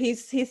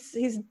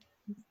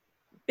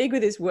big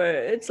with his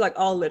words. Like,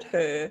 I'll let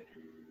her,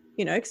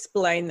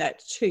 explain that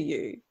to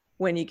you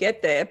when you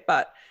get there.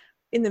 But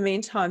in the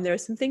meantime, there are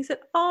some things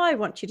that I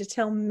want you to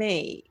tell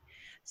me.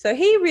 So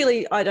he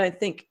really, I don't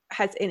think,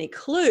 has any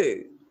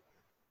clue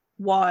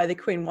why the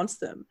Queen wants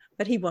them,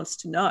 but he wants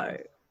to know.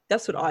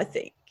 That's what I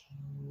think.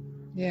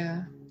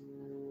 Yeah.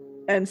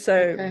 And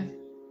so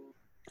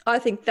I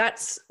think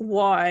that's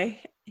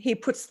why he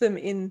puts them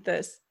in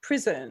this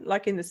prison,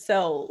 like in the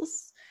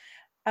cells,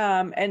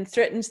 and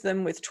threatens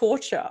them with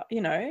torture,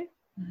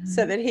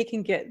 so that he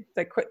can get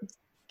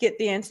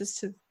the answers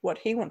to what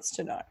he wants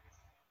to know.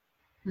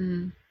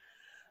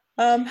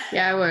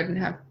 Yeah, I wouldn't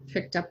have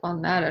picked up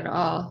on that at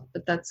all,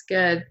 but that's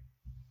good.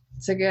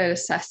 It's a good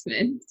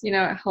assessment. You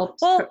know, it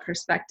helps Well, put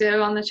perspective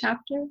on the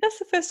chapter. that's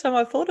the first time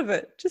I've thought of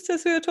it, just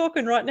as we were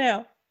talking right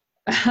now.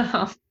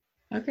 Oh,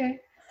 okay.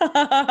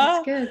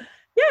 That's good.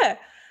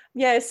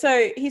 Yeah.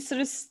 So he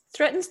sort of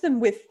threatens them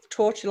with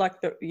torture,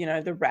 like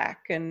the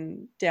rack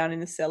and down in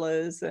the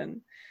cellars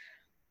and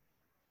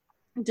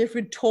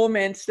different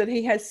torments that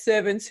he has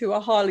servants who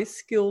are highly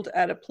skilled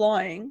at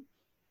applying.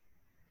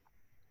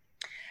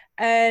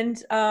 And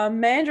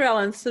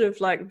Mandrallen's sort of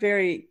like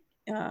very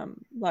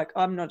like,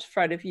 I'm not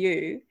afraid of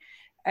you.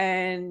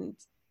 And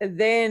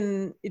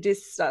then it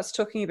just starts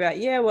talking about,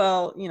 yeah,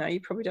 well, you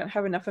probably don't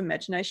have enough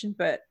imagination,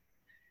 but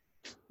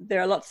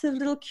there are lots of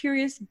little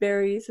curious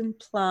berries and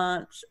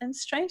plants. And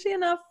strangely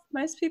enough,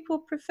 most people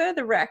prefer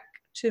the rack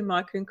to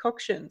my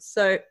concoctions.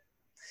 So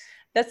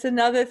that's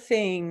another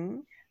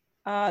thing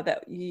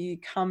that you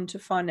come to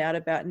find out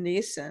about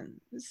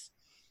Neosens.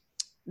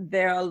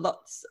 There are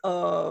lots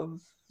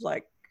of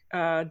like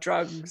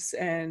drugs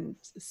and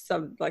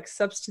some like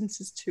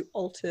substances to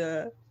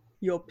alter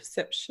your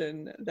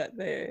perception that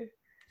they're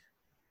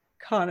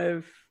kind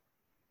of,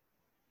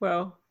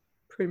 well,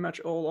 pretty much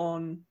all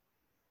on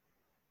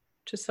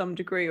to some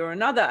degree or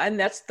another. And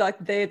that's like,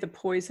 they're the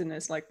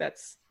poisoners, like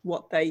that's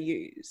what they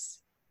use.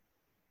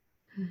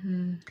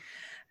 Mm-hmm.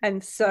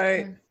 And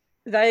so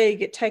they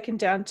get taken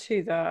down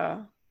to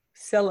the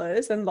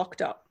cellars and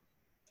locked up.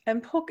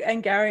 And poor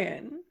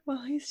Angarian,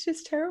 well, he's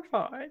just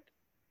terrified.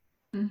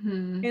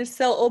 Mm-hmm. In a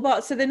cell all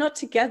but, so they're not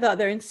together,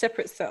 they're in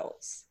separate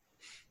cells.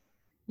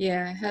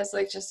 Yeah, it has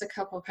like just a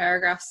couple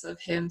paragraphs of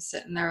him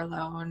sitting there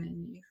alone,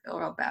 and you feel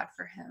real bad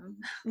for him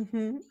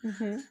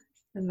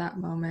in that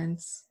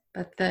moment.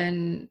 But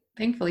then,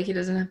 thankfully, he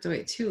doesn't have to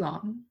wait too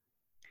long.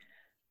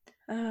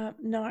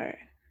 No.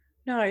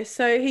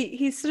 So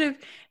he's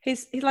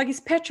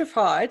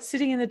petrified,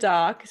 sitting in the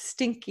dark,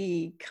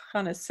 stinky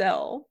kind of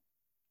cell.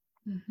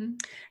 Mm-hmm.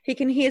 He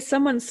can hear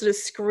someone sort of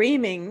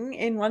screaming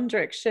in one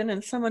direction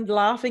and someone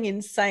laughing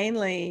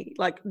insanely,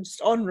 like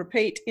just on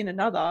repeat in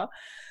another.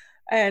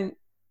 And,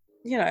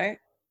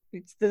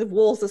 the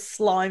walls are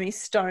slimy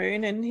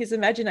stone and his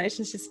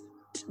imagination's just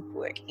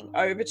working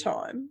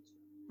overtime.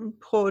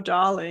 Poor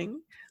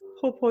darling.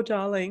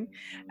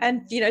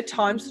 And,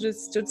 time sort of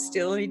stood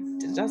still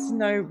and he doesn't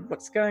know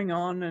what's going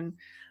on. And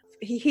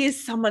he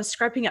hears someone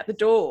scraping at the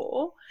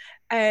door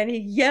and he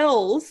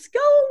yells, "Go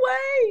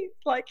away!"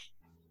 Like,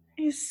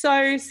 he's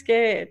so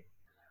scared.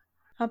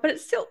 But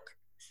it's Silk.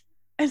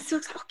 And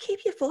Silk's like, "Oh,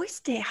 keep your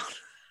voice down."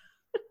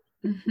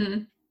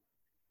 Mm-hmm.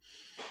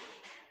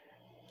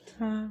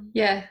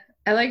 Yeah,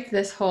 I like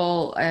this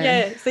whole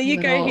so you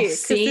go here.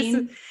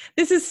 Scene.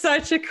 This is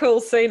such a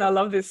cool scene. I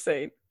love this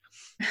scene.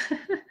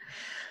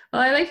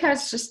 Well, I like how it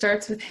just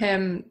starts with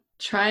him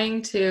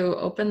trying to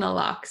open the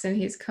locks and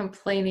he's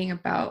complaining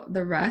about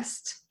the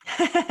rust.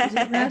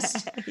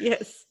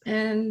 Yes.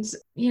 And,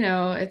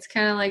 it's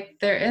kind of like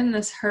they're in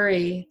this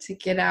hurry to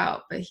get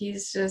out, but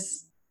he's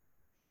just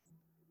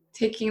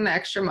taking the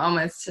extra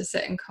moments to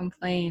sit and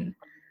complain.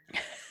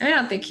 I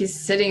don't think he's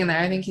sitting there.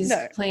 I think he's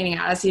complaining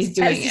as he's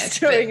doing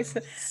it.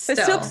 So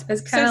Silk's,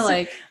 it's kind of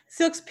like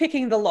Silk's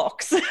picking the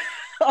locks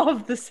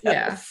of the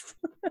cells.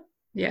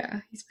 Yeah,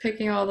 he's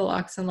picking all the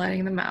locks and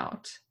letting them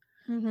out.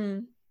 Mm-hmm.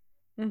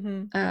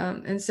 Mm-hmm.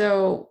 And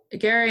so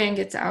Garion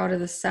gets out of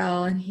the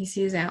cell and he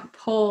sees Aunt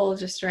Pole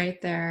just right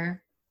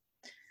there.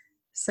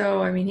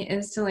 So, I mean, he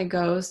instantly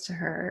goes to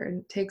her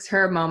and takes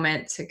her a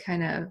moment to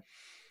kind of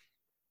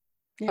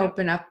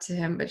open up to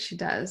him, but she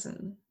does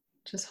and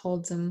just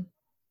holds him.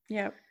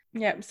 Yeah.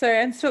 So,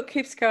 and Silk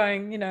keeps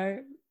going,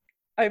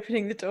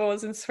 opening the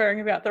doors and swearing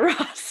about the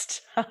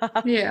rust.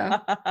 Yeah.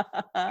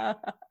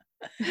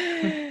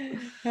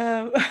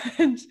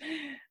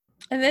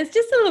 And there's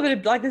just a little bit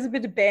of there's a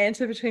bit of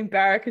banter between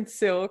Barrack and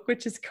Silk,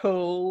 which is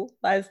cool,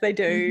 as they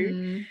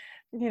do.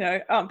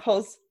 Mm-hmm. Aunt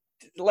Pole's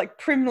like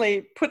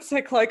primly puts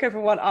her cloak over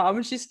one arm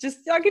and she's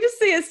just, I can just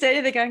see her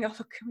standing there going, "Oh,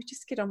 look, can we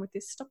just get on with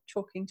this? Stop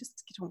talking,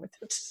 just get on with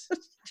it."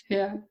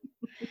 Yeah.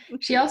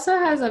 She also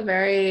has a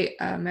very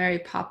Mary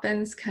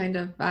Poppins kind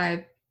of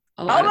vibe.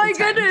 Oh my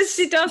goodness,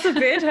 she does a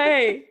bit,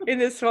 hey, in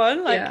this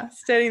one,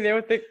 standing there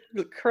with the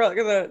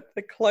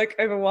cloak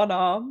over one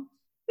arm.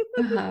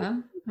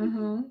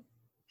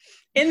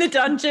 In the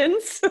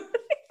dungeons.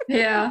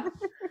 Yeah.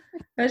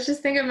 I was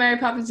just thinking of Mary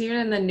Poppins, even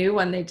in the new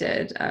one they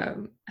did,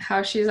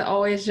 how she's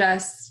always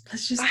just,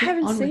 let's just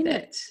get on with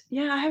it.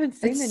 Yeah, I haven't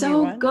seen it. It's the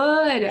new one. It's so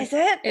good. Is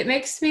it? It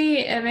makes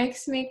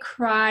me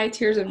cry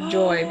tears of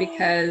joy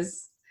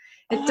because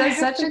it does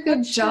such a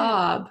good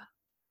job.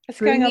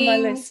 It's going on my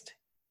list.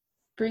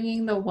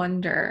 Bringing the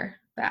wonder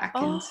back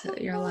into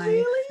your life.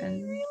 Really?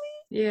 And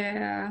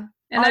yeah.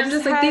 And I'm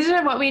just like, these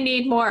are what we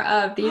need more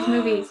of, these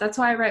movies. That's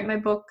why I write my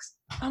books.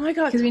 Oh my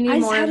God. Because we need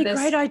more of this.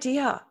 I had a great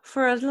idea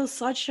for a little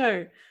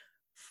slideshow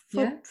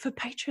for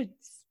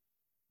patrons.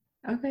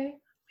 Okay.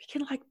 We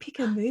can pick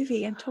a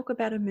movie and talk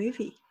about a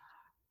movie.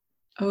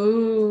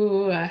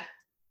 Oh.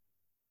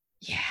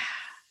 Yeah.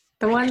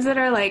 The ones that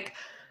are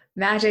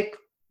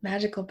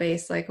magical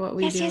based, like what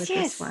we do with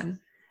this one.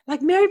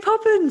 Like Mary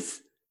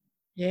Poppins.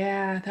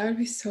 Yeah, that would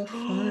be so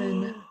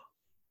fun.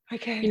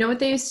 Okay. You know what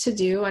they used to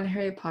do on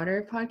Harry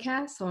Potter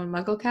podcast, on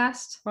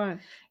Mugglecast? What?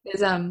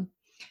 Is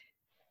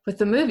with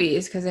the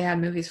movies, because they had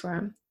movies for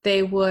them,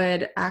 they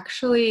would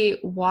actually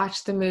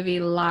watch the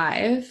movie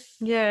live.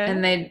 Yeah.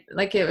 And they'd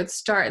like, it would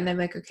start and they'd be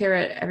like, okay,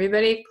 right,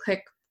 everybody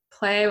click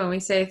play when we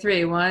say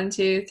 3. 1,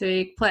 2,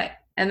 3, play.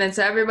 And then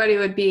so everybody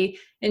would be,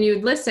 and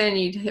you'd listen,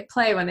 you'd hit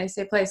play when they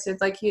say play. So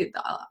it's like the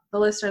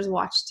listeners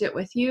watched it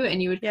with you,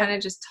 and you would kind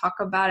of just talk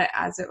about it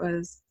as it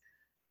was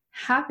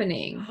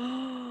happening.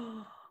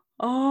 Oh.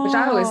 Which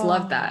I always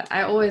loved that.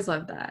 I always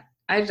loved that.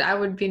 I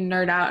would be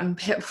nerd out and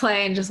hit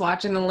play and just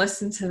watching and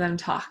listen to them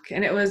talk.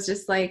 And it was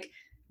just like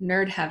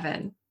nerd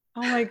heaven.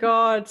 Oh my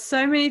God.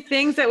 So many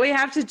things that we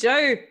have to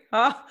do.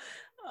 Oh,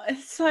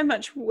 it's so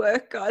much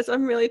work, guys.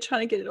 I'm really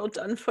trying to get it all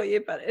done for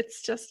you, but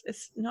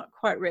it's not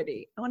quite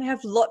ready. I want to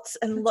have lots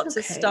and lots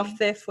of stuff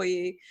there for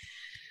you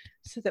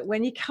so that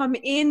when you come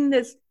in,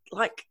 there's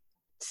like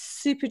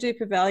super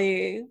duper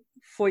value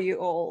for you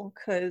all,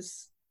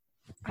 because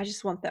I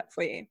just want that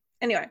for you.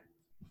 Anyway,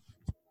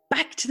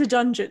 back to the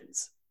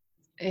dungeons.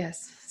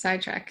 Yes,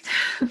 sidetracked.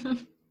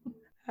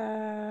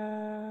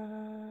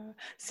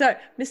 So,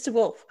 Mr.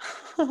 Wolf.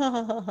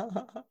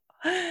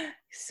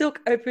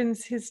 Silk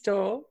opens his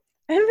door,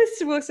 and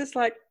Mr. Wolf's just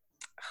like,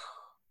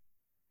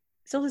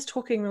 is all this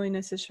talking really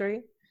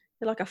necessary?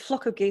 You're like a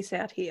flock of geese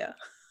out here.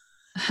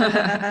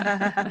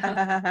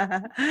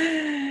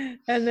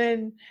 And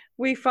then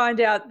we find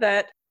out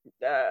that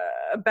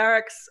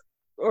Barrack's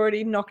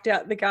already knocked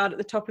out the guard at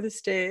the top of the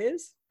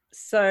stairs.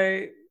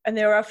 So, and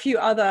there are a few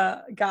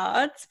other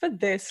guards, but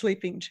they're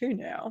sleeping too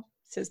now,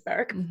 says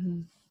Barrack.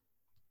 Mm-hmm.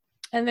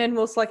 And then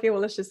Wolf's like, yeah, well,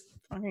 let's just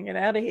fucking get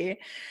out of here.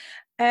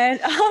 And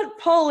Aunt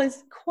Pol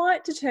is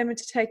quite determined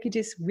to take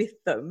Idis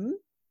with them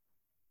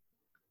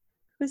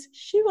because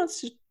she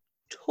wants to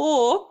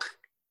talk,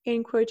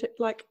 in quote,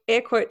 like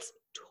air quotes,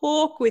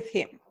 talk with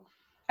him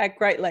at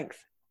great length.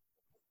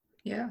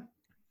 Yeah.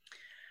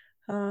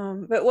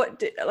 But what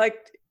did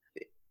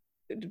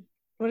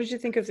you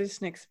think of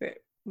this next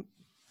bit?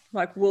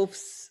 Like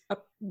Wolf's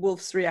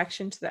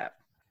reaction to that.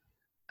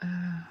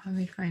 Let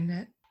me find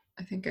it.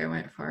 I think I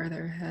went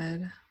farther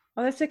ahead.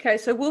 Oh, that's okay.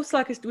 So Wolf's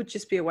like, it would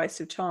just be a waste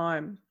of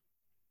time.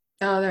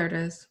 Oh, there it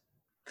is.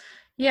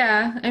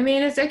 Yeah, I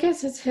mean, I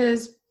guess it's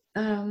his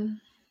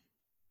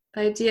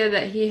idea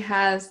that he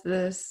has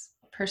this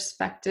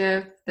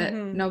perspective that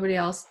nobody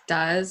else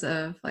does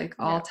of like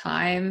all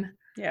time.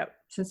 Yeah.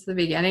 Since the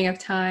beginning of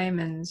time,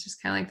 and it's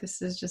just kind of like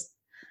this is just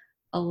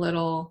a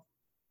little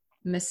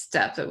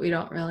misstep that we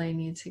don't really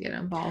need to get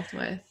involved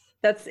with.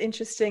 That's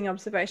interesting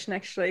observation,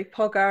 actually.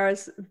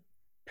 Polgara's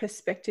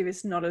perspective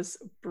is not as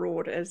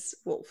broad as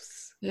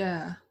Wolf's.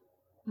 Yeah.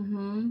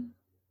 Mm-hmm.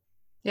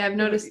 Yeah, I've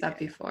noticed that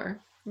before.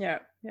 Yeah.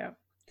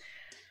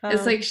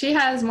 It's like she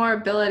has more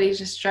ability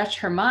to stretch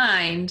her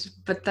mind,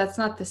 but that's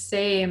not the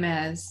same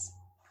as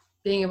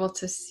being able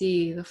to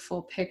see the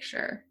full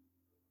picture.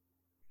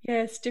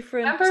 Yeah, it's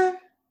different. Remember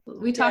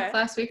we talked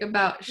last week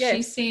about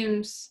she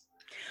seems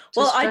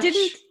I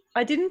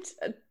didn't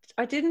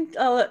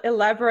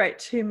elaborate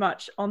too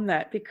much on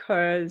that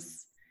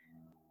because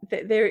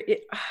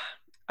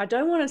I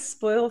don't want to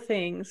spoil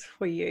things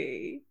for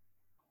you.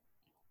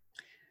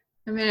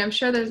 I mean, I'm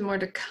sure there's more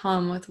to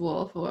come with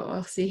Wolf, what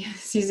we'll see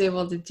he's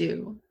able to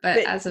do. But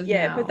as of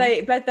now, but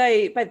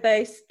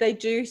they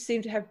do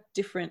seem to have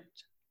different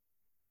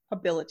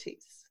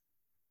abilities.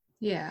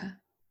 Yeah.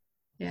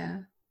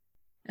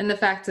 And the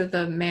fact that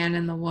the man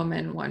and the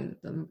woman,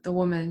 the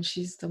woman,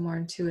 she's the more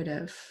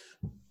intuitive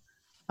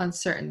on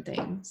certain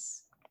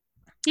things.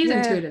 He's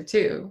intuitive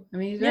too. I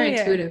mean, he's very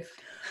intuitive.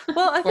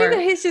 Well, I think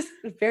that he's just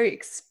very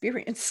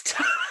experienced.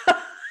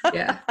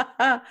 Yeah.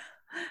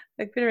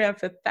 They've been around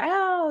for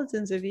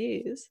thousands of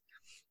years.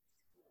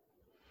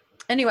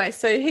 Anyway,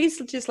 so he's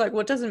just like,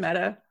 well, it doesn't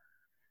matter.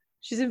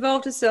 She's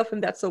involved herself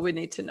and that's all we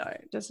need to know.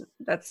 That's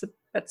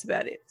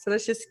about it. So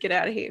let's just get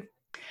out of here.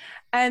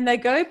 And they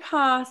go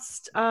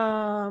past,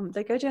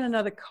 they go down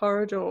another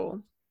corridor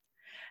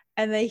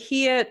and they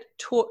hear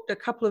a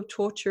couple of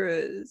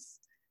torturers'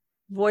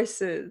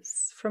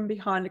 voices from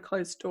behind a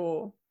closed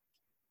door.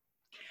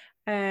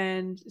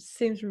 And it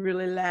seems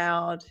really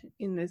loud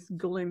in this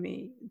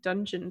gloomy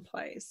dungeon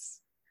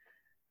place.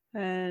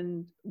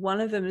 And one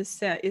of them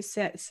is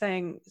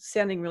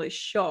sounding really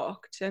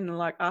shocked and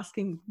like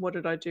asking, what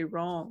did I do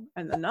wrong?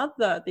 And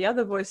the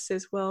other voice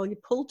says, well, you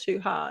pull too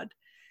hard.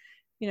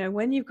 You know,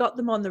 when you've got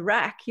them on the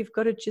rack, you've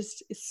got to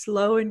just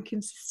slow and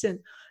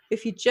consistent.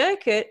 If you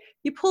jerk it,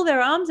 you pull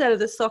their arms out of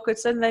the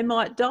sockets and they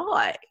might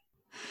die.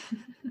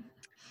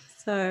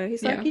 So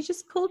he's like, you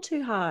just pull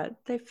too hard.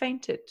 They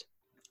fainted.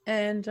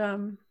 And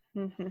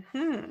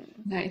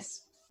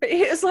nice. But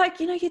he was like,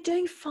 you're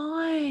doing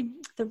fine.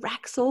 The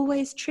rack's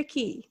always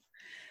tricky.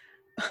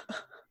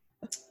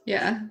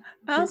 Yeah.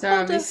 These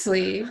are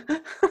obviously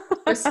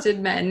twisted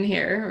men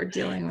here we're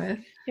dealing with.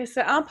 Yeah,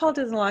 so Aunt Pol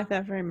doesn't like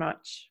that very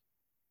much.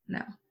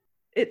 No.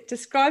 It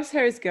describes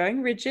her as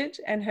going rigid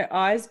and her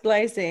eyes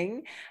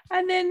blazing.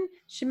 And then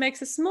she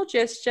makes a small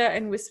gesture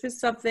and whispers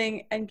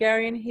something, and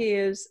Garion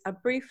hears a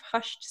brief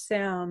hushed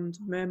sound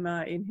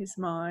murmur in his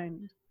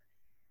mind.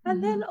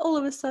 And then all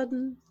of a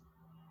sudden,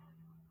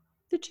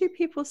 the two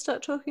people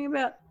start talking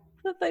about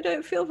that they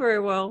don't feel very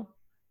well.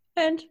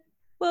 And,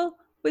 well,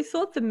 we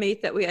thought the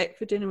meat that we ate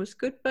for dinner was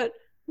good, but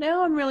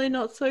now I'm really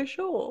not so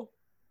sure.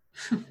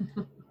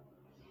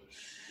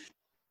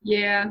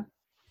 Yeah.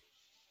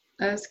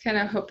 I was kind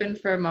of hoping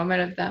for a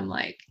moment of them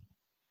like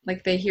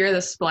they hear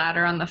the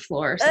splatter on the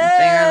floor or something,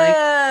 or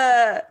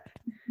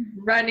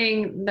like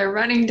they're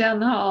running down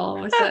the hall.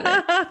 Was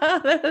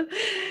that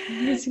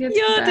it?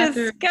 You're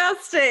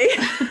disgusting.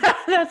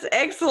 That's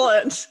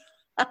excellent.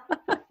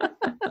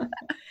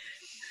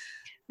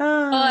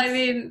 Well, I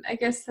mean, I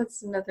guess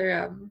that's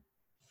another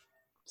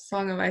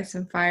Song of Ice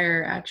and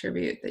Fire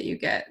attribute that you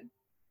get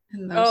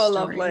in those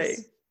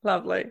stories.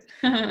 Lovely.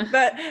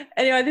 But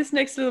anyway, this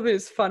next little bit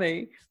is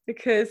funny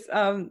because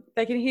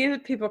they can hear the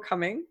people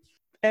coming,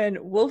 and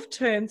Wolf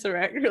turns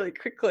around really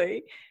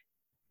quickly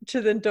to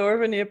the door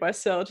of a nearby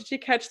cell. Did you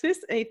catch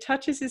this? And he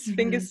touches his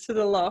fingers to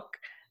the lock,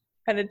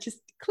 and it just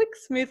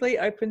clicks smoothly,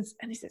 opens,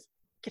 and he says,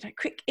 "Get her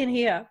quick in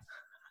here."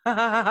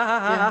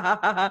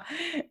 Yeah.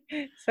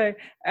 So,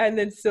 and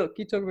then Silk,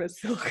 you talk about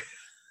Silk.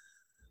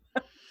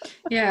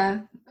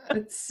 Yeah,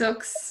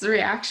 Silk's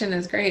reaction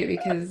is great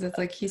because it's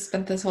like he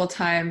spent this whole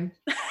time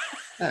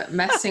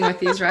messing with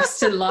these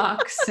rusted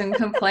locks and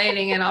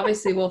complaining, and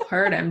obviously Wolf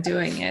heard him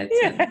doing it.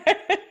 Yeah.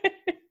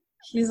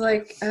 He's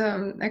like,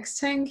 next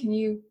time, can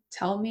you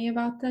tell me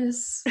about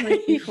this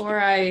before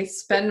I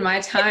spend my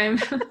time?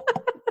 So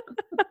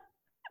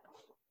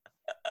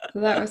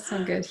that was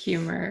some good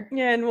humor.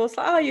 Yeah, and Wolf's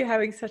like, "Oh, you're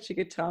having such a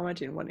good time. I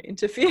didn't want to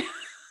interfere."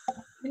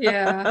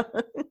 Yeah.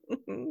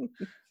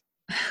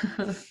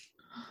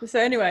 So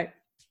anyway,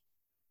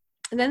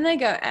 and then they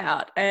go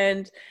out,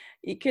 and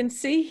you can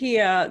see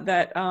here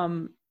that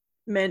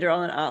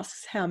Mandarin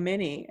asks how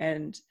many,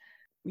 and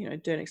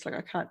Dernick's like,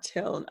 "I can't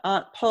tell." And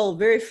Aunt Pol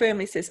very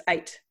firmly says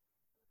 8.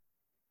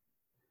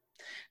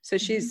 So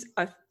she's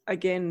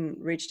again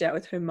reached out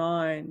with her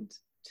mind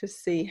to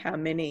see how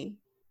many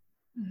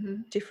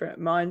different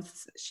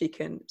minds she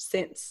can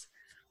sense.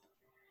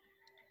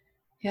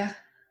 Yeah.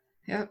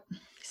 Yep.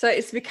 So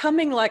it's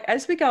becoming like,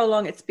 as we go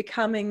along, it's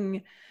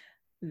becoming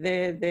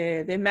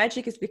their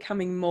magic is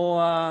becoming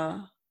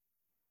more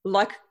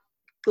like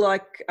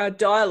a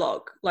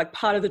dialogue, like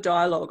part of the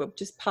dialogue, of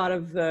just part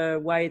of the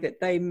way that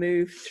they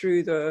move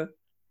through the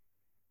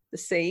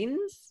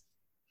scenes.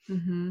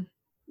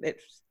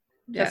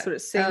 That's what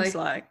it seems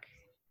like.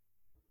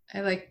 I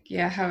like,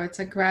 how it's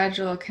a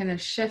gradual kind of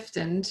shift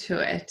into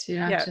it.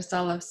 Just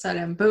all of a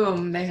sudden,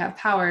 boom, they have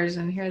powers,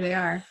 and here they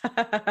are.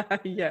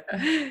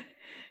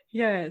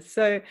 Yeah.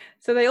 So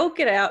they all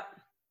get out,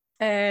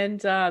 and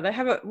they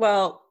have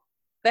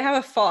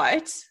a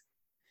fight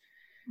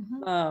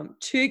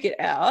to get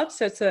out.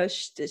 So it's a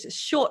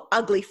short,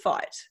 ugly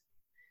fight,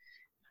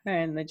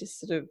 and they just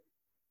sort of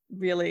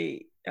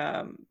really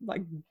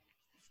like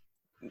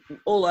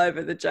all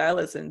over the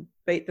jailers and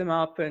beat them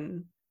up.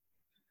 And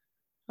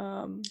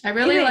I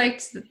really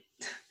liked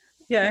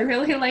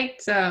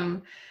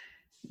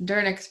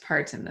Dernick's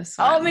part in this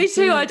one. Oh, me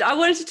too. I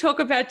wanted to talk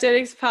about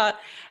Dernick's part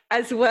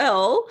as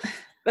well,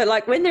 but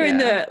like when they're in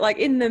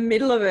the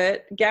middle of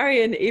it,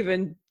 Garion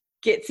even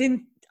gets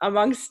in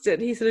amongst it.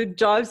 He sort of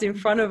dives in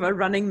front of a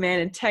running man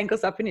and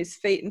tangles up in his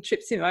feet and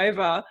trips him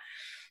over.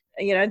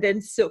 And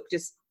then Silk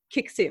just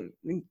kicks him,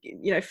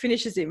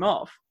 finishes him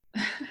off.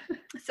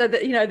 So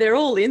that they're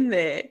all in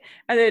there.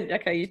 And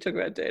then you talk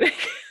about Dernick.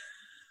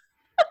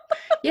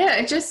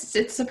 Yeah,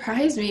 it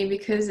surprised me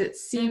because it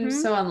seemed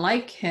so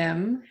unlike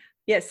him.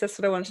 Yes, that's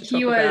what I wanted to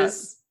talk about. He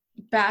was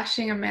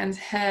bashing a man's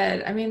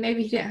head. I mean,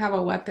 maybe he didn't have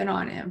a weapon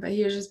on him, but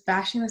he was just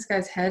bashing this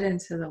guy's head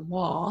into the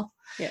wall.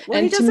 Yeah. Well,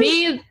 and to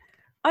me,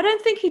 I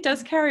don't think he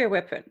does carry a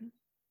weapon.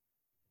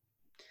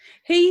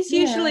 He's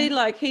usually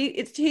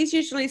he's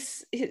usually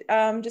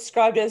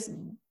described as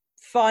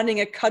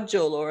finding a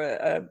cudgel or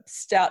a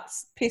stout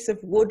piece of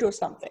wood or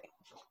something.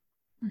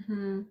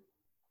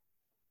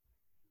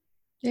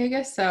 Yeah, I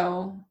guess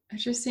so. It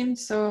just seemed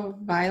so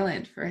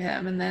violent for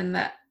him. And then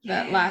that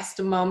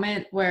last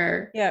moment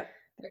where they're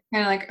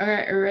kind of like, all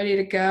right, we're ready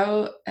to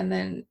go. And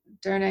then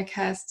Dernick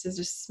has to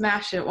just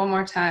smash it one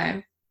more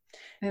time.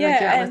 And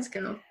let's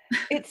go.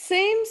 It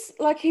seems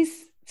like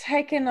he's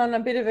taken on a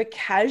bit of a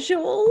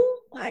casual,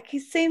 like he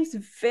seems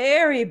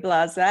very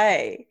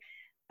blasé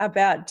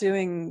about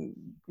doing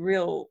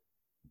real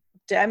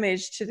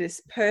damage to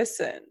this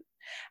person.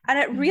 And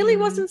it really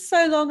wasn't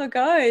so long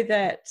ago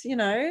that,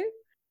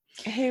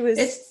 he was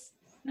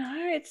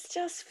it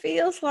just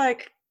feels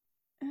like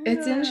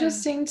it's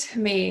interesting to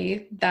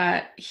me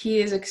that he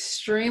is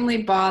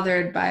extremely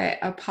bothered by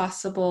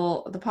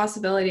the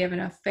possibility of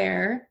an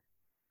affair,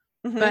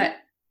 but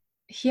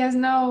he has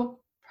no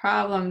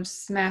problem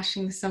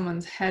smashing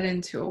someone's head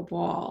into a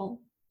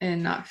wall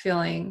and not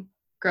feeling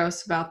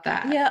gross about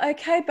that. Yeah,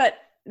 okay, but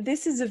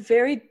this is a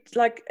very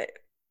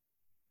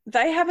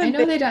they haven't. I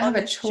know they don't have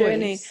a choice.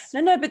 Journey.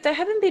 No, but they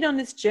haven't been on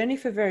this journey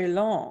for very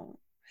long.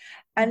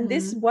 And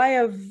this way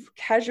of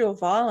casual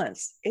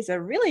violence is a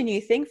really new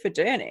thing for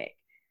Dernick.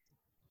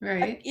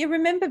 Right. You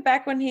remember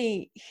back when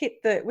he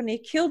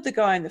killed the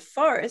guy in the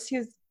forest, he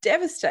was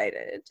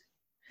devastated.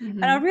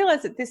 And I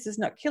realized that this is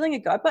not killing a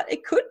guy, but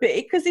it could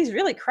be because he's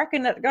really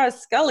cracking that guy's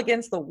skull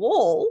against the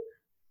wall.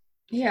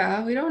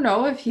 Yeah, we don't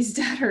know if he's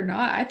dead or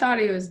not. I thought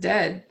he was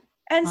dead.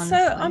 And honestly.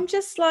 so I'm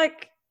just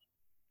like,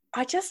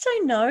 I just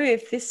don't know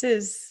if this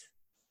is,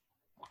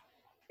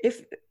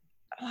 if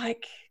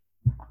like,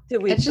 do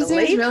we It just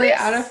believe seems really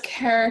this? out of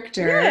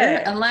character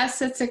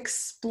unless it's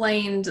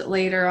explained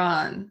later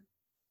on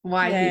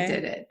why he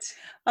did it.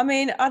 I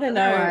mean, I don't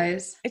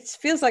Otherwise, know. It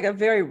feels like a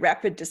very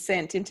rapid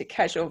descent into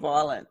casual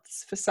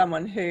violence for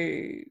someone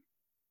who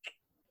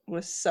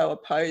was so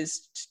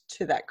opposed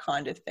to that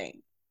kind of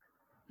thing.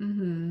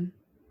 Mm-hmm.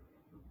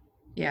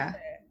 Yeah.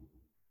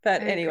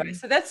 But anyway,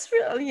 so that's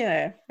really,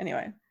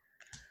 anyway.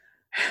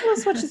 Tell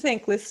us what you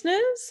think,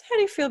 listeners. How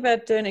do you feel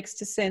about Dernick's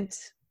descent?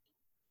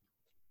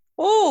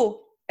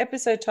 Oh,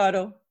 episode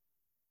title.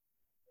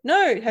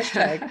 No,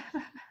 hashtag.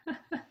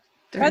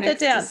 Write that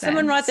down.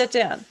 Someone write that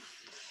down.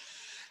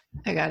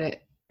 I got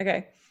it.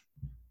 Okay.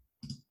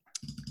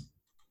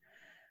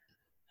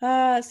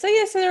 So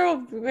they're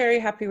all very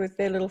happy with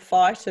their little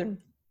fight, and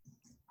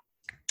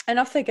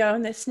off they go,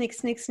 and they're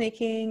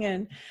sneaking,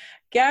 and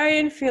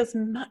Garion feels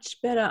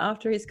much better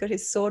after he's got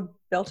his sword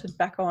belted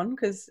back on,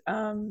 because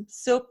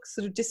Silk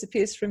sort of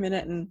disappears for a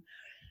minute and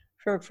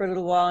for a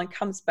little while and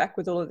comes back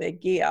with all of their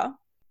gear.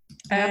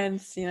 Yep. And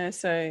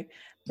so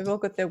they've all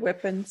got their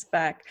weapons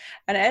back,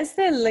 and as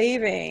they're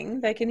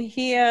leaving, they can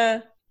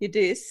hear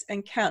Yadis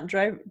and Count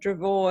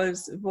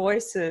Dravor's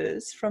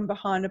voices from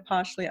behind a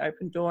partially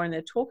open door, and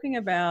they're talking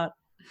about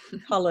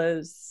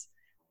colours.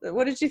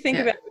 What did you think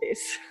about this?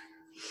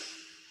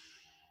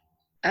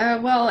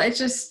 Well, it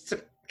just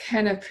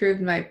kind of proved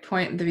my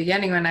point in the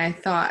beginning when I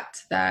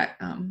thought that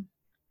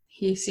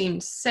he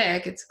seemed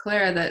sick. It's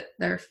clear that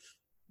they're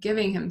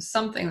giving him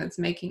something that's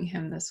making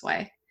him this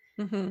way.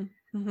 Mm-hmm.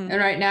 Mm-hmm. And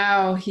right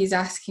now he's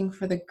asking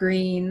for the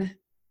green.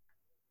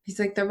 He's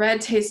like, the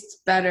red tastes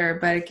better,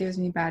 but it gives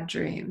me bad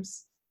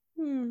dreams.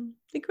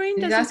 The green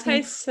doesn't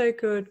taste so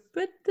good,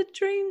 but the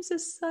dreams are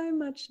so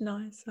much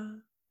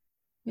nicer.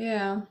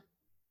 Yeah.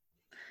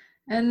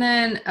 And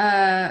then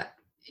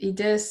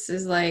Yadis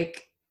is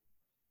like,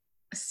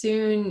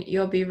 soon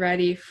you'll be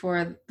ready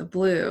for the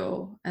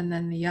blue and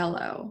then the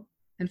yellow.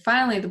 And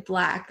finally the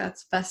black,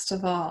 that's best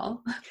of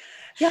all.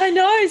 Yeah, I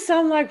know. So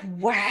I'm like,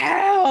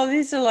 wow,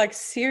 these are like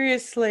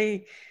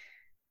seriously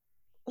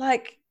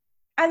like,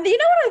 and you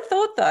know what I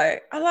thought though?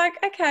 I like,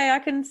 okay, I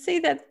can see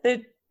that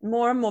the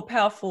more and more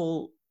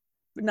powerful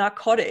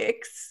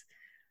narcotics,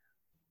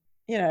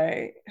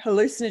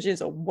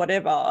 hallucinogens or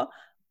whatever,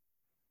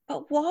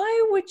 but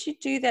why would you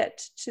do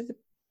that to the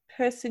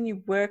person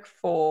you work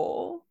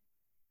for?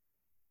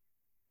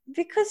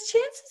 Because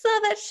chances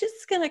are that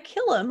shit's going to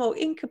kill them or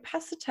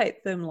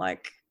incapacitate them,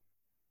 like,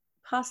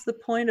 past the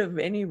point of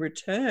any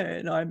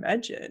return, I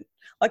imagine.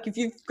 Like, if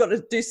you've got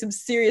to do some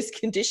serious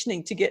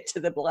conditioning to get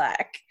to the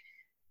black.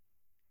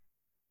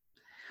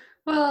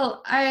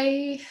 Well,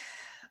 I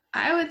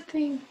would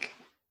think,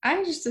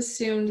 I just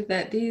assumed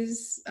that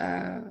these,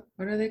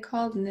 what are they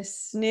called?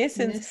 Niacins.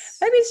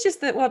 Maybe it's just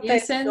that what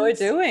they enjoy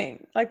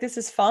doing. Like, this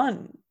is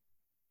fun.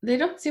 They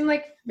don't seem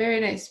like very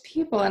nice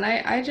people, and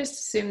I just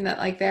assumed that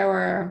like they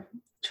were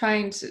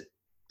trying to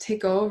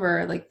take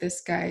over like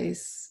this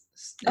guy's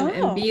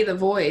and be the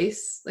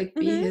voice, like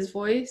be his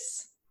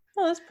voice.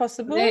 Oh, that's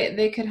possible.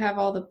 They could have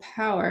all the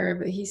power,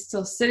 but he's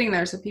still sitting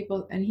there, so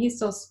and he's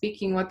still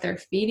speaking what they're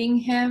feeding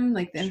him,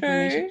 like the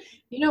information.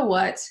 You know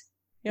what?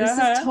 This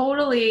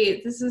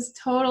is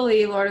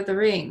totally Lord of the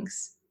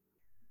Rings.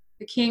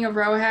 The King of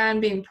Rohan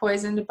being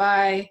poisoned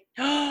by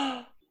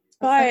what's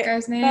that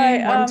guy's name?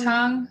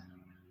 Wormtongue.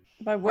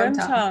 By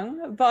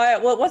Wormtongue.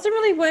 Well, it wasn't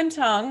really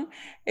Wormtongue.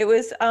 It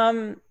was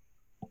it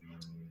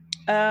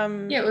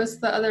was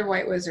the other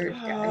white wizard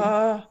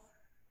guy.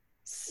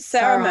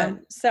 Saruman.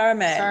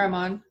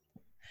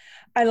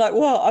 And like,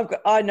 well,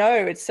 I know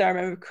it's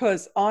Saruman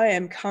because I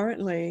am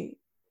currently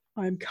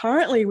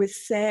with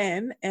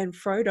Sam and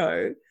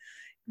Frodo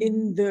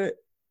in the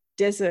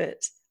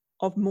desert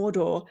of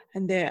Mordor,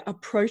 and they're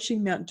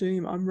approaching Mount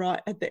Doom. I'm right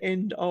at the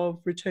end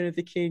of Return of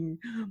the King.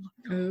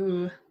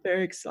 Ooh.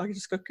 Very excited. I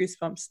just got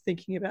goosebumps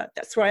thinking about it.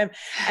 That's where I am.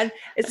 And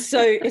it's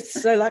so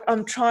like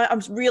I'm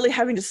really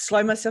having to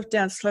slow myself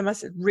down,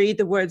 read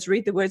the words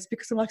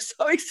because I'm like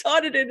so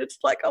excited, and it's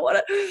like I want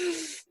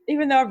to,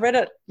 even though I've read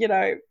it,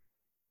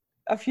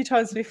 a few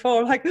times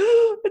before, I'm like,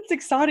 it's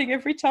exciting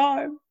every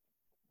time.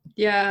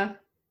 Yeah.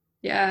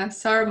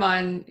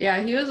 Saruman,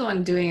 he was the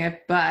one doing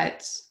it,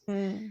 but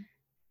through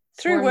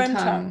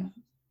Wormtongue.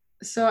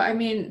 So, I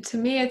mean, to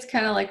me, it's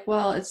kind of like,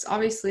 well, it's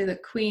obviously the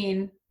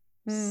queen.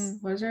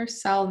 What is her?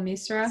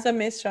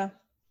 Salmistra.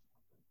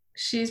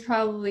 She's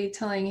probably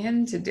telling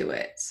him to do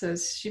it. So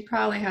she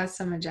probably has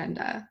some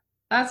agenda.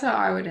 That's how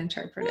I would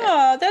interpret it.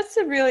 Oh, that's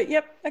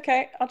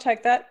okay, I'll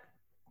take that.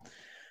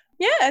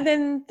 Yeah, and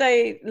then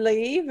they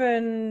leave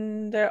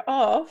and they're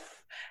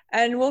off.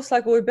 And Wolf's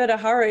like, well, we better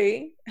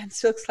hurry. And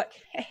Silk's like,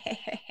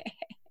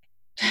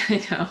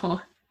 I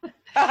know.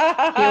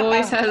 He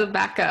always has a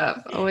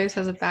backup. Always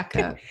has a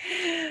backup.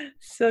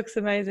 Silk's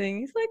amazing.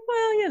 He's like,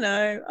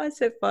 well, I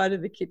set fire to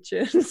the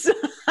kitchen. So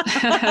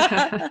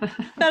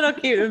that'll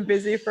keep him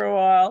busy for a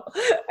while.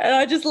 And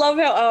I just love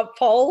how Aunt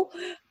Pol,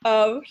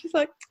 she's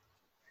like,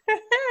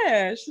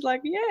 yeah. She's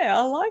like, yeah,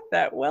 I like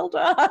that. Well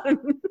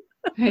done.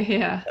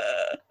 Yeah.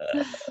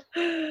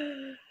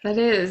 That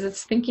is.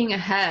 It's thinking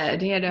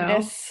ahead,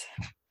 Yes.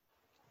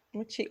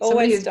 Which he Somebody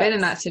always who's does. been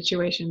in that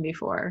situation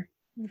before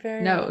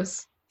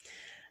knows.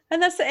 And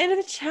that's the end of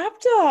the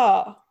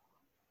chapter.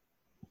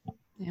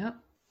 Yep.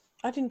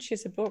 I didn't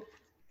choose a book.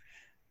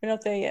 We're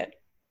not there yet.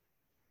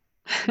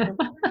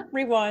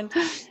 Rewind.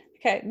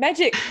 Okay,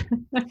 magic. Do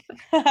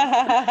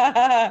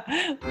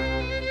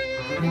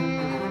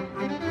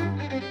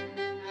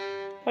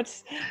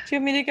you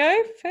want me to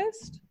go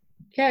first?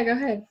 Yeah, go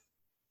ahead.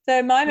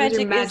 So my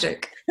magic.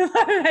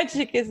 My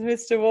magic is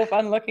Mr. Wolf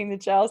unlocking the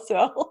jail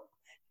cell.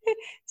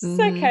 So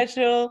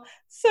casual,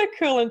 so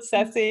cool and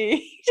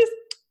sassy. Just,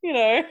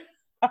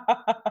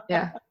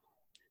 Yeah.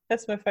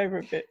 That's my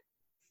favorite bit.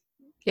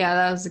 Yeah,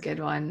 that was a good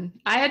one.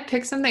 I had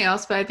picked something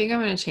else, but I think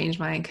I'm going to change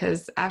mine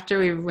because after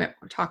we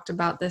talked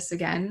about this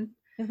again,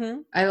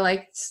 I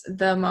liked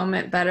the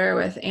moment better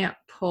with Aunt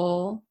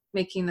Pol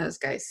making those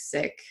guys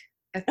sick.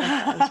 I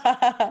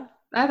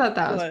thought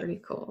that was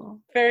pretty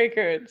cool. Very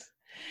good.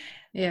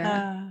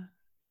 Yeah.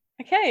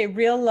 Okay,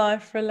 real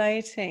life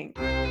relating.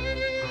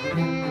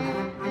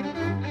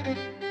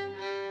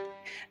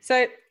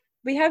 So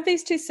we have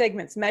these two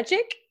segments,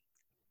 magic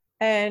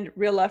and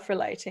real life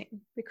relating,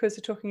 because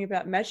we're talking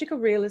about magical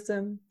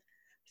realism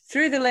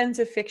through the lens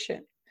of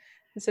fiction.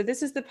 And so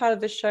this is the part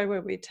of the show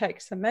where we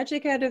take some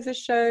magic out of the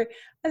show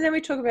and then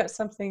we talk about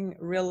something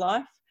real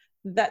life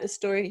that the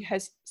story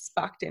has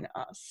sparked in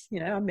us,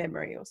 a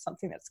memory or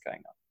something that's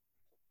going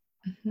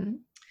on.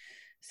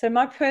 So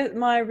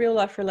my real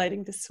life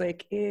relating this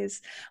week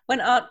is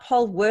when Aunt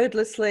Pol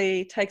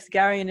wordlessly takes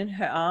Garion in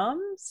her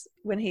arms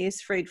when he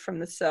is freed from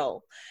the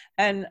cell.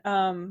 And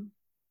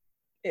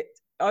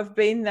I've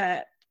been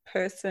that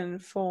person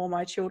for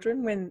my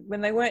children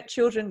when they weren't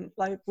children,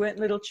 like weren't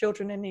little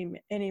children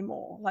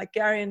anymore. Like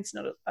Garion's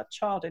not a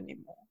child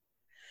anymore.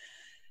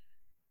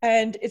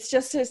 And it's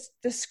just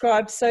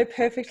described so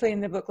perfectly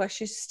in the book. Like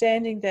she's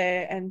standing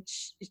there and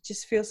it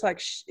just feels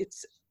like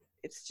it's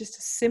just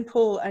a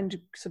simple and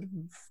sort of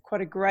quite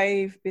a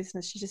grave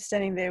business. She's just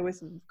standing there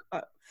with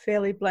a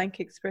fairly blank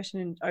expression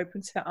and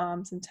opens her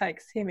arms and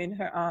takes him in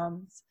her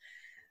arms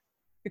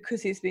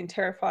because he's been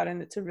terrified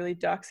and it's a really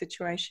dark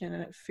situation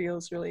and it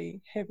feels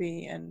really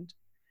heavy. And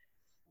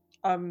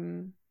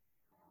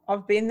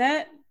I've been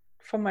that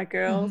for my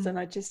girls and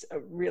I just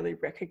really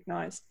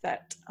recognized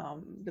that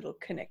little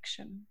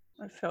connection.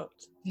 I felt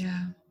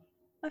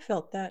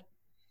that.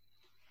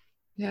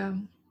 Yeah,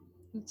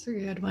 that's a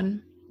good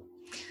one.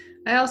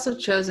 I also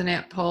chose an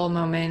Aunt Pol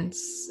moment.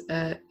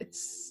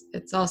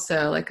 It's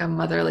also like a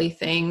motherly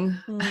thing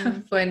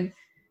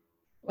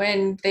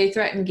when they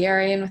threaten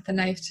Garion with the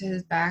knife to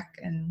his back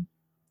and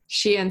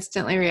she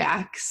instantly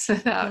reacts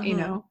without, she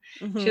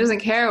doesn't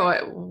care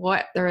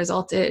what the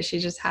result is. She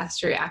just has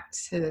to react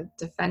to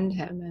defend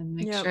him and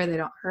make sure they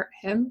don't hurt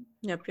him.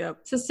 Yep.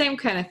 It's the same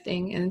kind of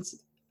thing. And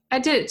I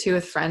did it too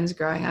with friends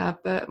growing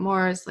up, but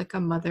more as like a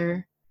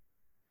mother,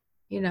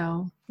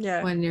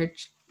 when you're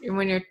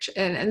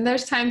and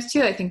there's times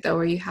too, I think though,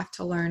 where you have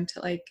to learn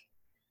to like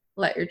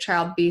let your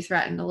child be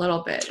threatened a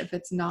little bit if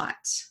it's not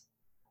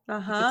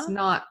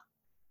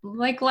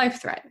like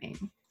life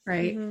threatening,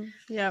 right?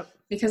 Yep.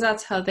 Because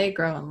that's how they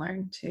grow and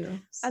learn too.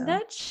 So. And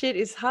that shit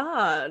is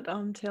hard,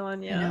 I'm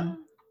telling you. I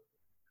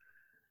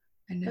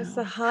know. That's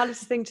the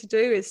hardest thing to do,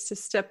 is to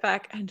step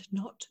back and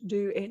not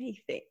do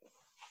anything.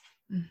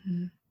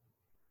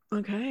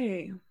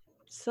 Okay.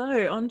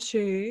 So on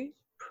to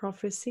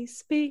Prophecy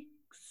Speaks.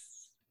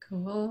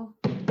 Cool.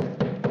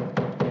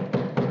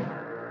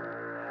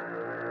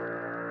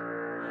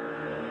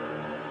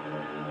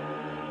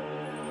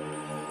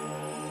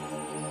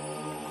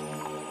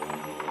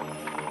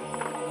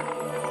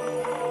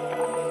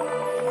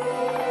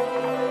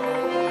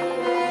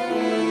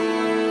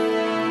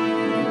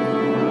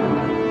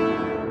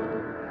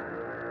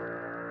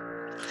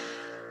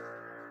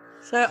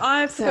 So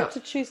I forgot to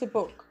choose a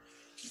book.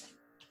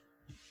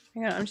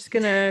 Hang on, I'm just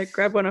going to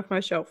grab one off my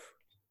shelf.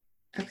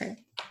 Okay.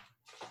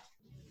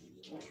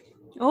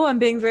 Oh, I'm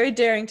being very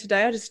daring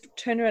today. I just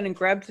turned around and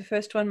grabbed the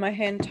first one my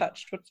hand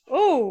touched.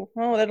 Oh,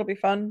 that'll be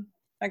fun.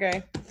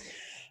 Okay.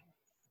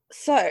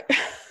 So,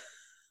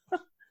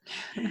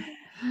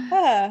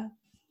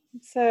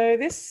 so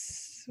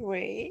this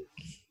week,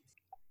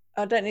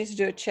 I don't need to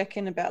do a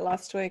check-in about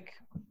last week.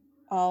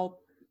 I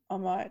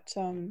might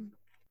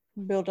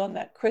build on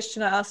that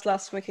question I asked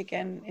last week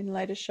again in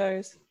later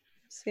shows.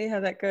 See how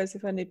that goes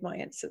if I need my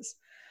answers.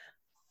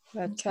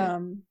 But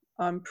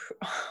I'll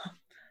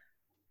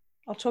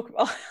talk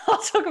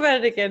about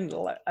it again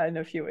in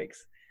a few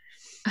weeks.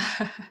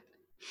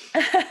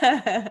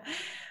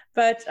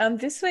 But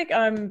this week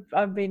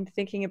I've been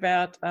thinking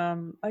about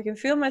I can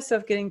feel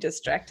myself getting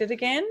distracted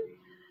again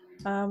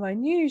my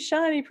new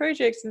shiny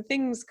projects and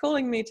things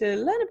calling me to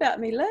learn about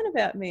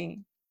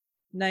me,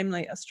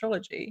 namely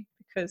astrology,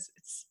 because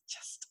it's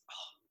just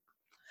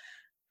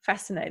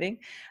fascinating.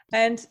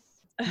 And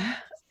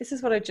this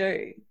is what I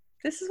do.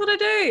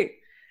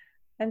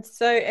 And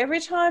so every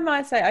time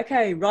I say,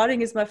 okay,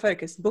 writing is my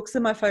focus, books are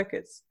my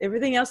focus,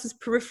 everything else is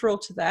peripheral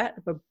to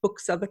that, but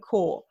books are the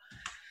core.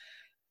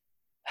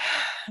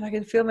 And I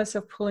can feel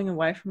myself pulling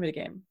away from it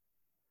again.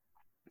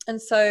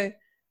 And so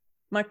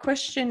my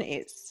question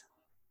is,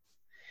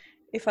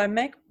 if I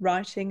make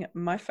writing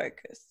my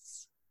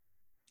focus,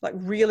 like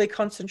really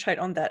concentrate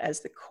on that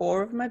as the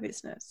core of my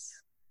business,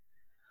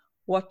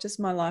 what does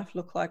my life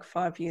look like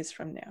 5 years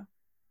from now?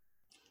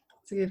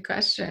 That's a good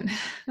question.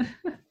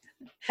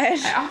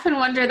 I often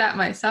wonder that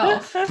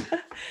myself.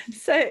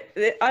 So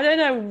I don't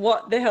know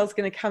what the hell's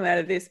going to come out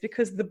of this,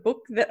 because the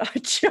book that I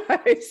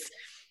chose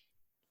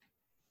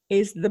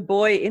is The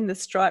Boy in the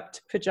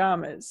Striped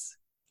Pajamas.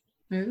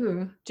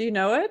 Ooh. Do you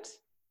know it?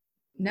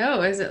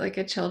 No, is it like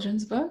a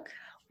children's book?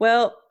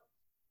 Well,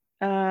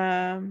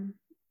 I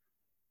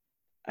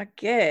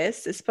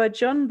guess it's by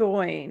John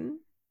Boyne,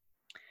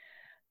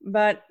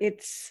 but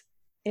it's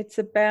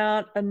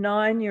about a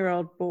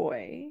 9-year-old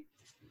boy,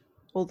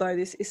 although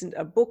this isn't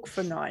a book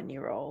for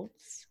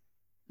 9-year-olds.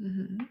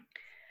 Mm-hmm.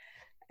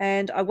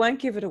 And I won't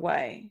give it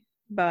away,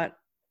 but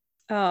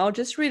I'll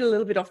just read a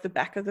little bit off the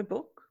back of the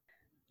book.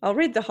 I'll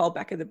read the whole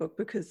back of the book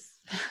because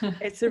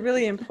it's a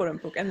really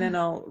important book, and then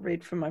I'll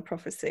read from my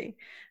prophecy.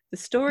 The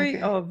story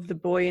of The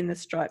Boy in the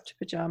Striped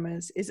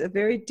Pajamas is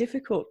very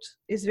difficult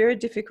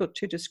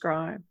to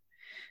describe.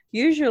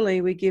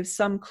 Usually we give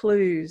some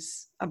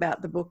clues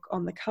about the book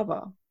on the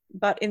cover,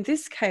 but in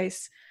this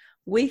case,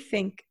 we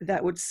think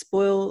that would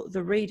spoil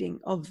the reading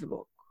of the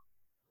book.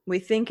 We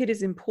think it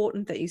is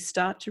important that you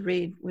start to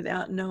read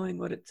without knowing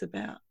what it's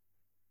about.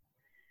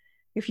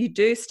 If you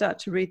do start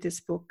to read this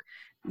book,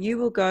 you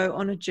will go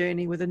on a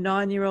journey with a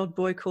 9-year-old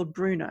boy called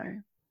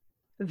Bruno,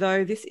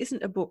 though this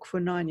isn't a book for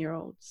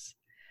 9-year-olds.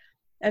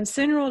 And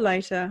sooner or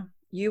later,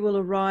 you will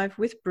arrive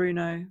with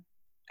Bruno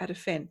at a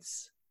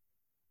fence.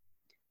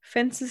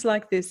 Fences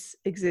like this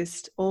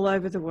exist all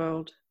over the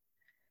world.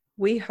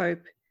 We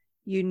hope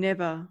you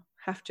never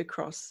have to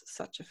cross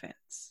such a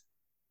fence.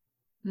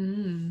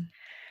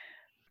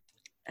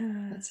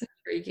 That's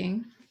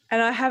intriguing.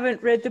 And I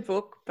haven't read the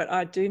book, but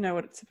I do know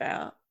what it's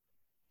about.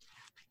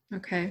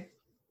 Okay.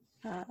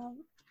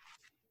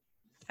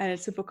 And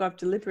it's a book I've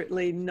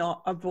deliberately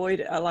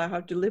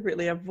I've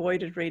deliberately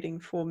avoided reading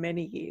for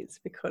many years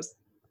because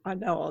I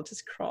know I'll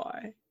just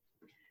cry.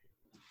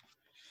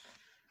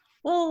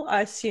 Well,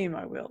 I assume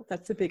I will.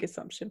 That's a big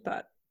assumption,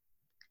 but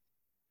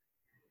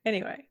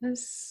anyway.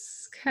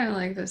 It's kind of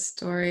like the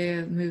story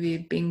of the movie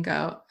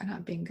Bingo.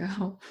 Not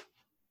Bingo.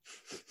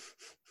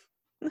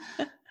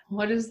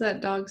 What is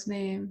that dog's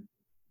name?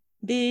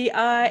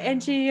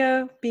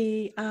 B-I-N-G-O,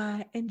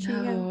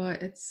 B-I-N-G-O. No,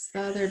 it's the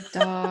other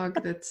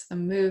dog that's the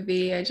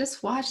movie. I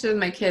just watched it with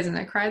my kids and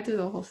I cried through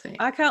the whole thing.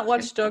 I can't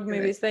watch dog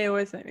movies. They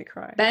always make me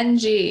cry.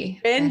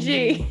 Benji.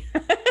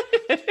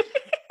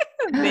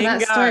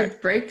 That story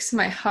breaks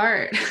my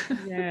heart.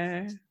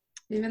 Yeah.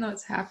 Even though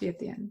it's happy at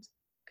the end.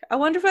 I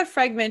wonder if I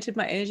fragmented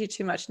my energy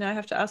too much. Now I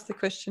have to ask the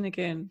question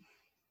again.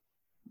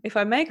 If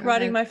I make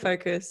writing my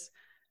focus,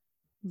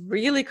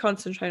 really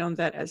concentrate on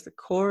that as the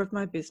core of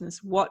my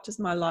business, what does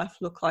my life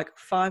look like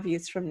 5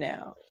 years from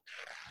now?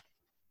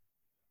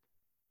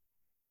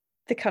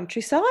 The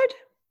countryside?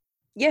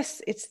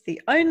 Yes, it's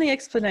the only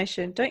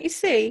explanation. Don't you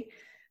see?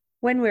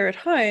 When we're at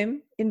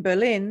home in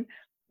Berlin,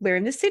 we're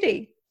in the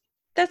city.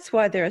 That's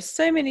why there are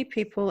so many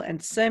people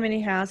and so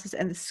many houses,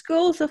 and the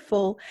schools are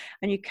full,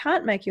 and you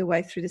can't make your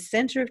way through the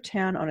centre of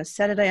town on a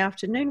Saturday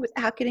afternoon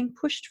without getting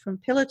pushed from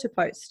pillar to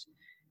post.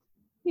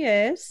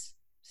 Yes,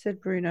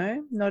 said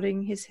Bruno,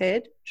 nodding his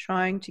head,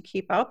 trying to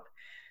keep up.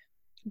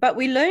 But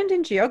we learned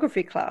in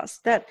geography class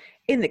that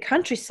in the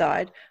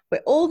countryside,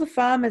 where all the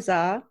farmers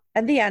are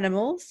and the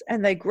animals,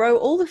 and they grow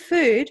all the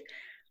food,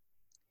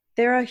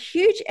 there are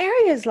huge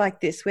areas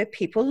like this where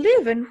people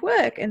live and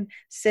work and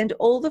send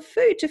all the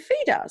food to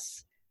feed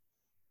us.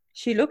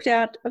 She looked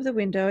out of the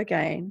window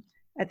again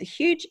at the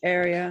huge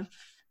area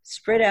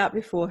spread out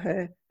before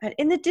her and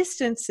in the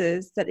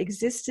distances that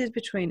existed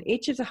between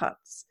each of the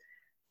huts.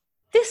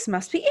 This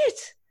must be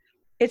it.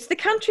 It's the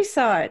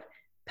countryside.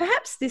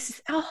 Perhaps this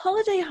is our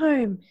holiday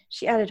home,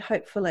 she added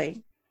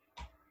hopefully.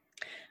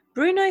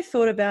 Bruno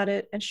thought about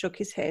it and shook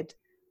his head.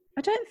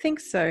 I don't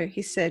think so,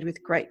 he said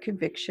with great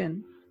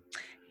conviction.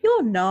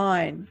 You're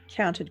 9,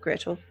 countered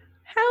Gretel.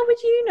 How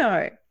would you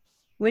know?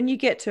 When you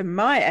get to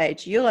my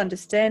age, you'll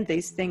understand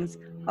these things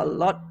a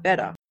lot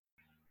better.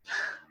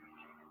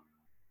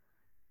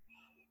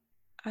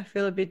 I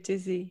feel a bit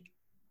dizzy.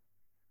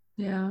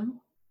 Yeah.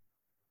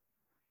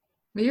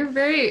 You're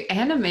very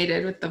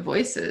animated with the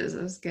voices.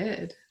 It was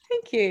good.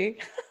 Thank you.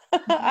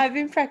 I've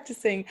been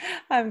practicing.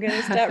 I'm going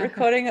to start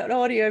recording an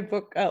audio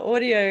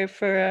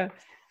for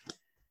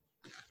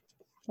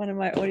one of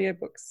my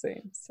audiobooks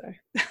soon. So.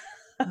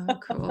 Oh,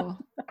 cool.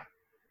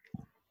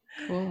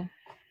 Cool.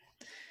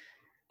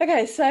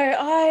 Okay, so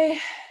I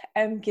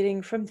am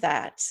getting from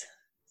that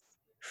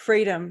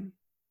freedom,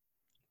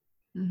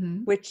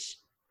 which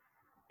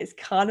is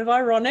kind of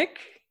ironic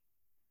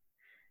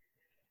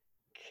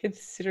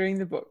considering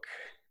the book,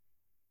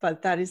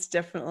 but that is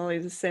definitely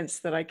the sense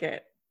that I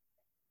get.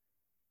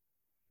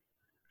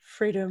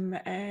 Freedom,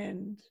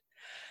 and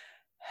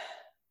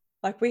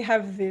like we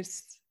have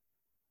this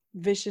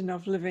vision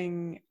of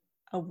living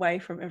away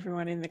from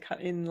everyone in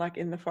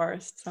the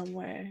forest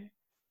somewhere.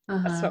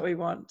 That's what we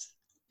want.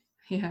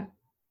 Yeah.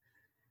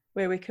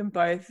 Where we can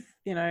both,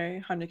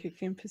 Hanukkah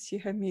can pursue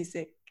her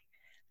music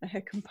and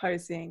her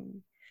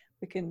composing.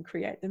 We can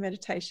create the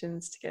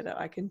meditations together.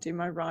 I can do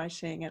my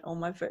writing and all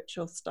my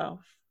virtual stuff.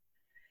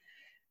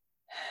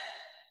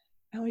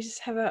 And we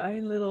just have our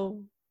own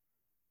little,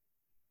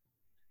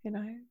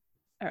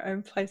 our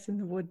own place in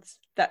the woods.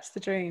 That's the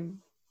dream.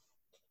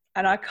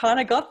 And I kind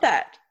of got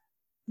that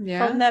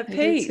from that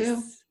piece. I did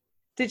too.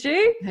 Did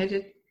you? I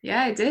did.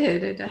 Yeah, I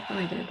did. I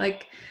definitely did.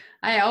 Like,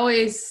 I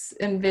always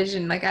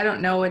envision, like, I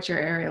don't know what your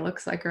area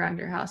looks like around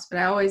your house, but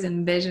I always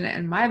envision it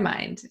in my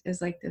mind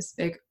as like this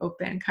big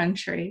open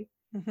country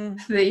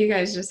that you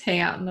guys just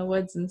hang out in the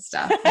woods and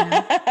stuff.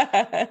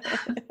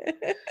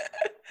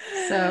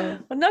 So,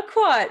 well, not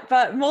quite,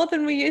 but more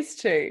than we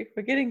used to.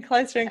 We're getting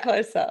closer and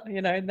closer,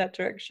 in that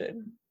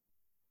direction.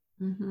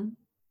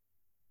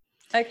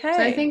 Okay.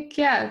 So I think,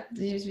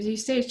 you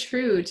stay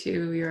true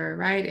to your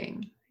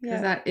writing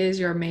because that is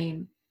your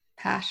main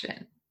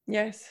passion.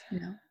 Yes.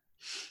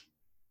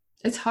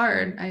 It's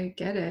hard. I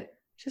get it.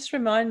 Just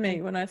remind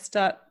me when I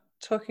start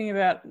talking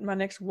about my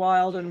next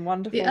wild and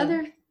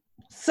wonderful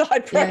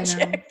side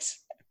project.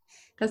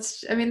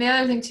 The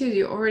other thing too,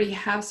 you already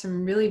have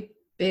some really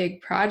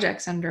big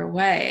projects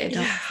underway.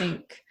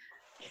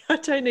 I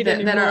don't need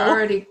any that are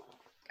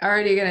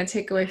already going to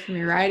take away from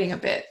your writing a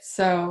bit.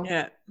 So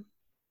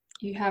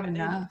you have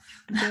enough.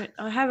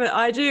 I have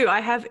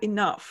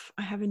enough.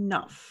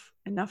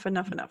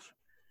 Enough.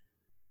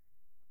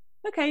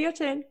 Okay, your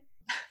turn.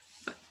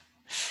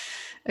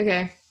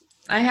 Okay.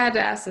 I had to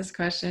ask this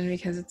question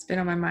because it's been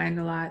on my mind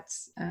a lot.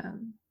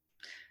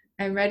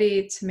 I'm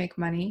ready to make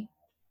money.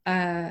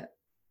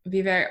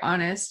 Be very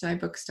honest, my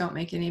books don't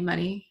make any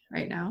money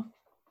right now.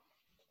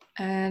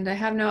 And I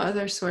have no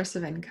other source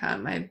of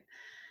income. I'm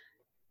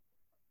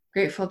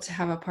grateful to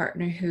have a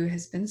partner who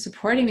has been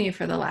supporting me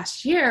for the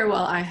last year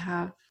while I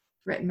have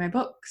written my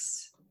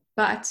books.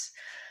 But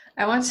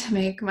I want to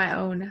make my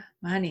own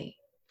money.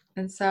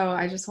 And so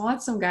I just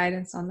want some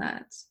guidance on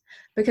that.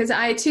 Because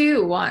I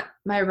too want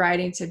my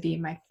writing to be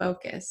my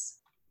focus.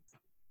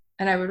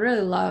 And I would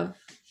really love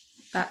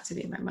that to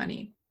be my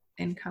money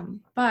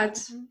income.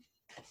 But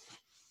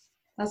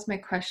that's my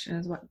question,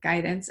 is what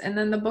guidance. And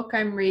then the book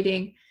I'm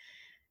using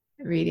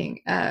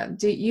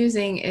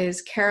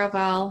is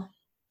Caraval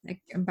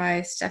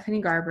by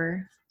Stephanie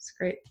Garber. It's a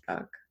great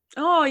book.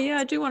 Oh yeah,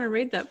 I do want to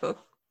read that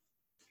book.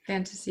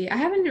 Fantasy. I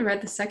haven't even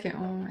read the second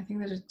one. I think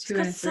there's a 2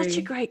 and a 3. It's such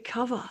a great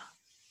cover.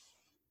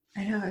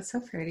 I know, it's so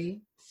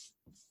pretty.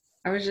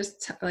 I was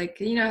just like,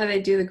 how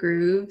they do the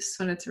grooves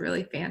when it's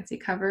really fancy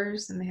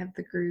covers and they have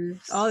the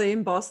grooves. Oh, the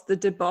embossed.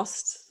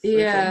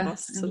 Yeah,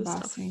 embossed sort of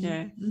stuff.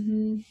 Yeah.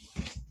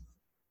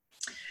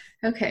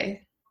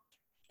 Okay.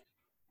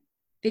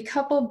 The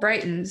couple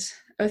brightens.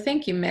 Oh,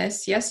 thank you,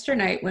 miss.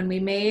 Yesternight when we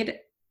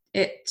made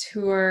it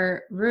to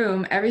our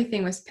room,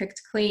 everything was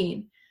picked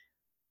clean.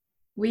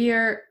 We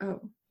were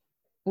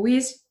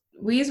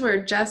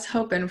just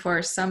hoping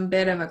for some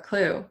bit of a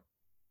clue.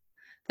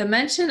 The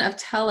mention of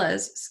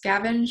Tella's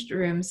scavenged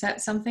room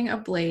set something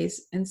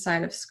ablaze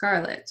inside of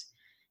Scarlett,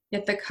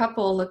 yet the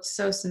couple looked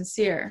so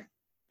sincere.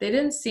 They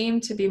didn't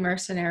seem to be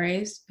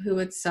mercenaries who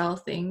would sell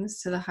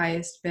things to the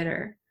highest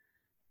bidder.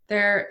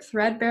 Their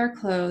threadbare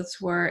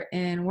clothes were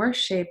in worse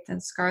shape than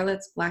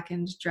Scarlett's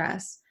blackened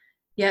dress,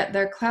 yet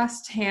their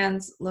clasped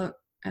hands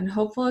and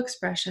hopeful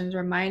expressions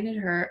reminded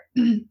her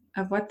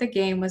of what the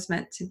game was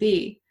meant to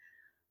be,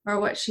 or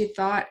what she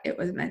thought it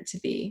was meant to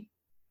be.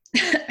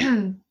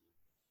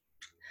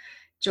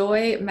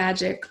 Joy,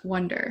 magic,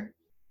 wonder.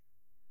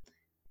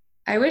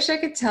 I wish I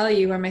could tell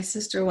you where my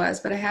sister was,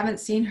 but I haven't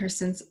seen her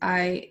since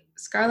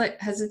Scarlett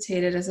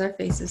hesitated as their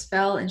faces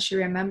fell, and she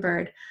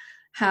remembered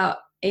how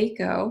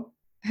Aiko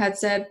had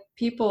said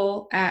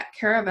people at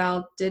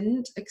Caraval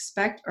didn't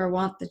expect or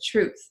want the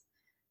truth.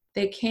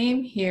 They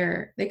come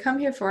here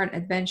for an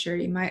adventure.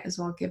 You might as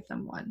well give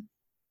them one.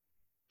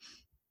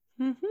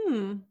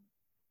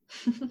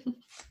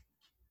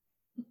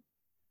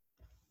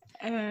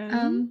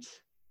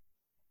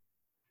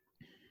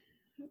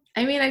 And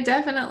I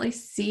definitely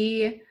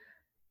see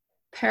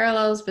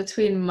parallels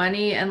between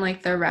money and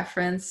like the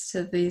reference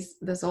to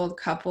this old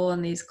couple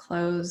and these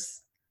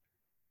clothes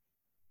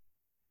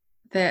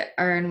that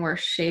are in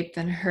worse shape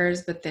than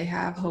hers, but they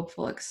have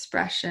hopeful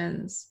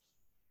expressions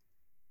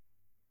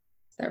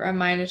that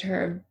reminded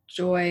her of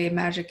joy,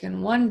 magic,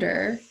 and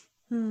wonder.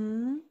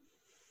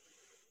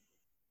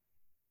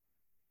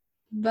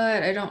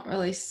 But I don't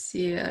really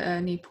see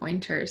any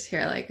pointers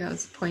here, like I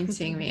was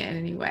pointing me in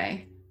any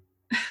way.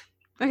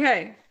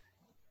 Okay.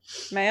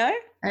 May I?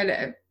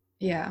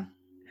 Yeah.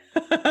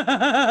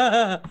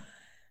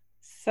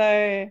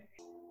 So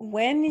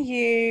when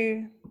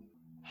you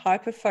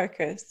hyper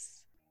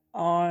focus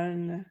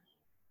on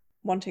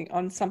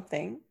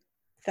something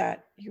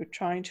that you're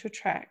trying to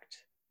attract,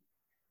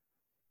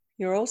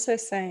 you're also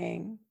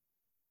saying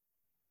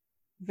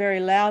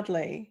very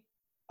loudly,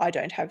 I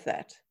don't have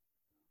that.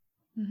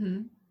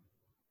 Mm-hmm.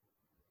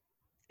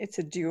 It's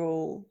a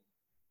dual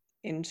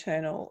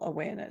internal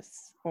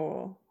awareness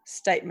or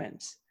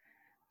statement.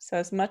 So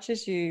as much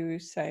as you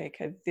say,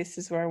 okay, this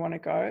is where I want to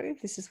go,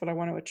 this is what I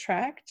want to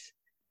attract,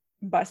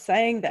 by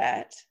saying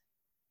that,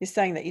 you're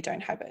saying that you don't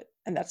have it,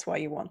 and that's why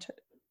you want it.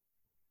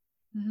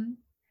 Mm-hmm.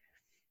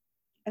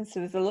 And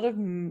so there's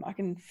I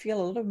can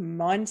feel a lot of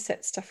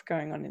mindset stuff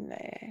going on in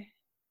there.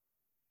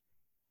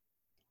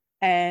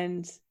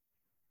 And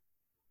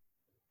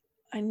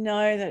I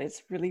know that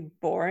it's really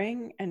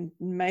boring and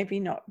maybe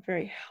not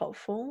very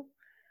helpful.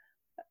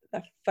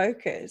 The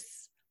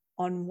focus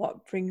on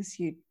what brings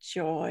you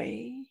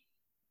joy.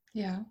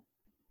 Yeah.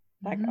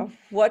 Like, Mm-hmm. I've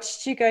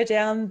watched you go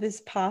down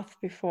this path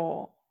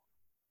before.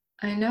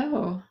 I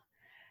know.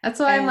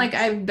 That's why I'm like,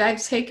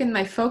 I've taken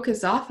my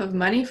focus off of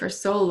money for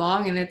so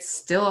long and it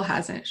still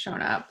hasn't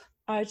shown up.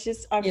 I've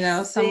so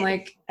I'm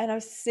like, and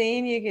I've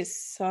seen you get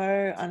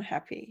so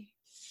unhappy.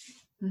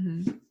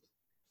 mm-hmm.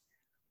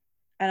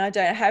 And I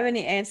don't have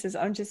any answers.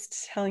 I'm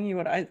just telling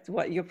you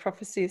what your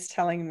prophecy is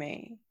telling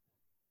me.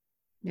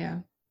 Yeah.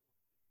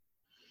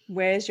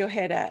 Where's your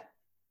head at?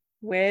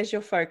 Where's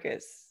your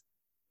focus?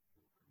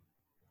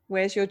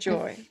 Where's your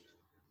joy?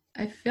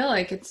 I feel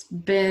like it's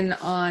been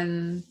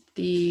on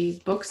the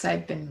books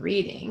I've been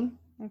reading.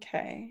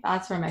 Okay.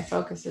 That's where my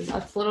focus is.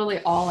 That's literally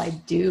all I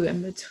do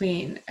in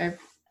between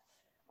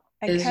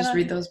is just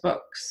read those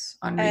books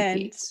on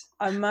repeat.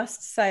 And I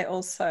must say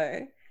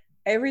also,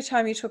 every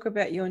time you talk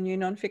about your new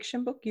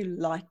nonfiction book, you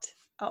light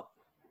up.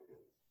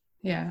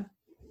 Yeah.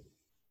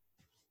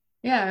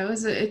 Yeah,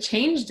 it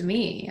changed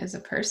me as a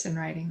person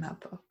writing that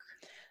book.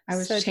 I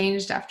was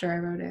changed after I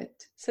wrote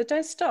it. So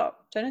don't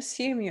stop. Don't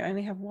assume you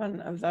only have one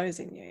of those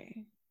in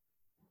you.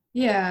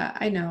 Yeah,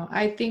 I know.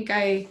 I think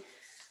I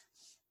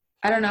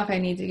don't know if I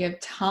need to give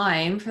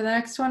time for the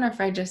next one or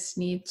if I just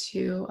need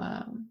to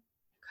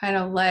kind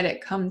of let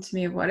it come to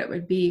me of what it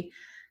would be.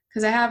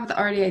 Because I have the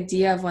already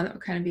idea of one that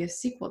would kind of be a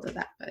sequel to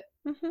that. But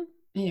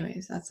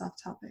anyways, that's off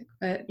topic.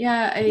 But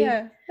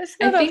yeah, it's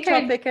not off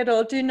topic at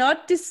all. Do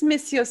not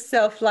dismiss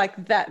yourself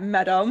like that,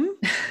 madam.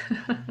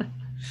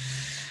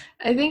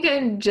 I think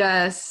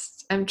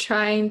I'm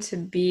trying to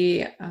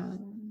be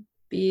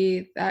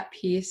that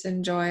peace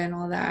and joy and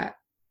all that,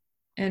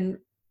 and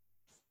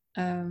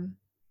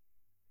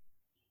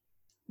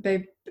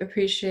by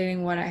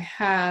appreciating what I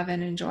have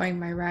and enjoying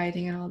my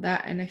writing and all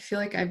that. And I feel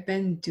like I've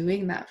been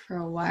doing that for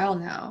a while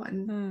now.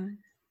 And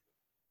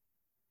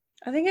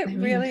I think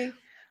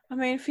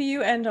for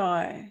you and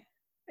I,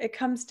 it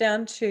comes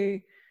down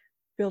to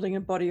building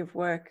a body of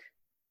work.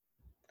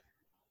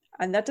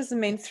 And that doesn't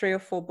mean 3 or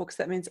 4 books.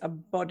 That means a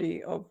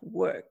body of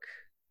work.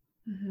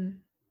 Mm-hmm.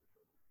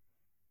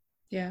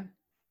 Yeah.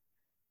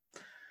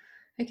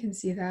 I can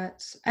see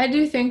that. I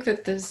do think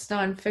that this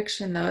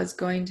nonfiction, though, is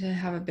going to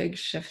have a big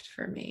shift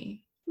for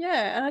me.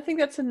 Yeah, and I think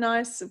that's a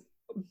nice...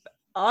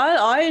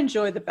 I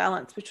enjoy the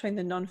balance between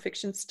the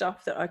nonfiction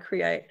stuff that I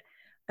create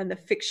and the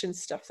fiction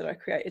stuff that I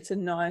create.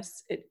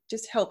 It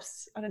just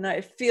helps, I don't know,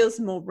 it feels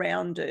more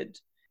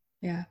rounded.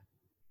 Yeah.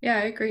 Yeah,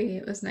 I agree.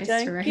 It was nice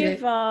to write it.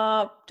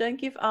 Don't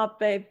give up,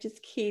 babe.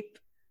 Just keep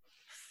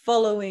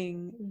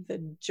following the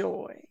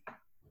joy.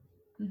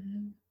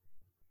 Mm-hmm.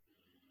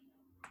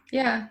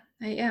 Yeah,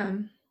 I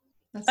am.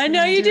 I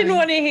know you didn't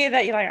want to hear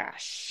that. You're like,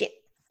 shit.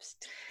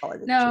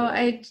 No,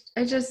 I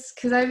just,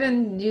 because I've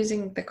been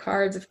using the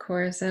cards, of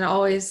course, and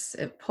always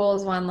it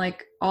pulls one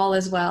like all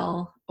is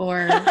well,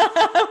 or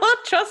well,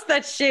 trust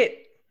that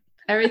shit.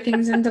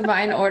 Everything's in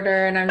divine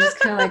order, and I'm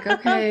just kind of like,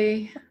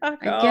 okay, I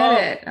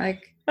get it.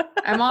 Like,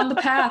 I'm on the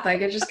path.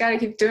 Like, I just got to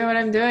keep doing what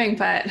I'm doing.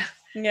 But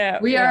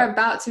we are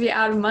about to be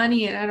out of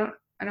money, and I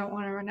don't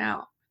want to run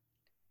out.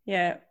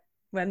 Yeah,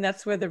 and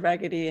that's where the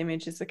raggedy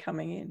images are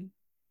coming in.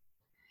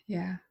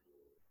 Yeah.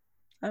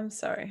 I'm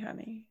sorry,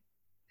 honey.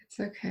 It's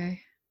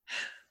okay.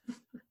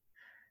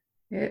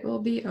 It will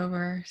be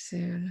over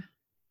soon.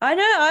 I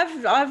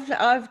know.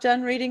 I've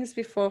done readings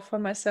before for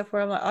myself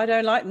where I'm like, I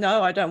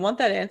don't want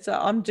that answer.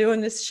 I'm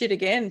doing this shit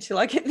again until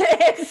I get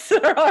the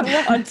answer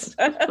I want.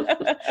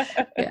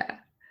 Yeah.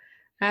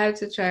 I have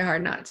to try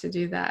hard not to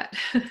do that.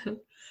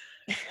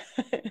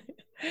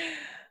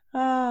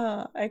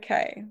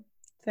 Okay.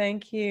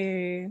 Thank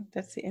you.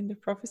 That's the end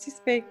of Prophecy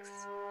Speaks.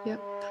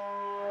 Yep.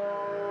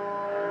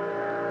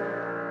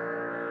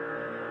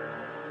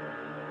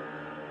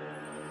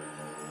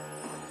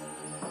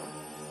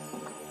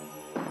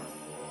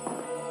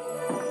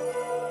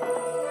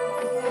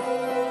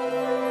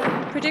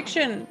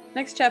 Prediction,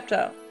 next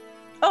chapter.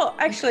 Oh,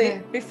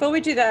 actually, Before we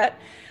do that,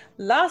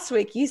 last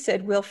week you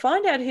said we'll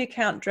find out who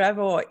Count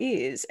Dravor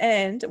is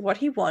and what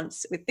he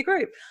wants with the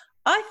group.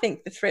 I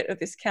think the threat of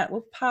this count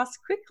will pass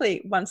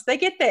quickly once they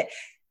get there.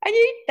 And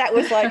that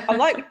was like, I'm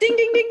like, ding,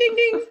 ding, ding, ding,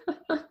 ding.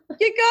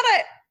 You got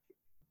it.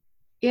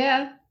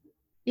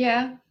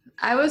 Yeah.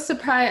 I was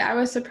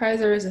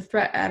surprised there was a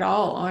threat at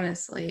all,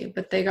 honestly,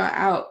 but they got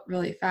out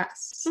really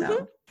fast.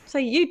 So, So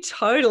you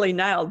totally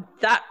nailed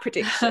that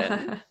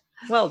prediction.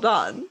 Well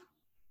done.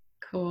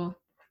 Cool.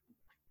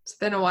 It's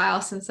been a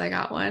while since I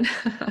got one.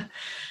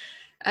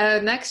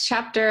 Next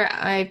chapter,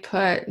 I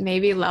put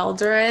maybe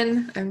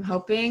Leldarin. I'm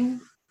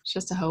hoping. It's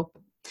just a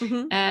hope.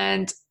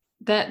 And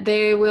that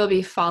they will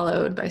be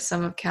followed by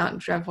some of Count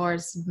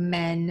Drevor's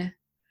men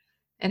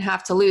and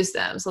have to lose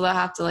them. So they'll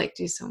have to like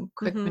do some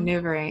quick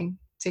maneuvering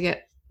to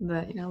get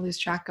lose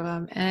track of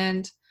them.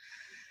 And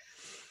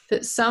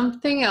that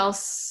something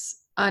else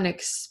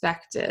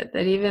unexpected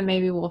that even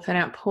maybe Wolf and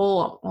Aunt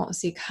Pool won't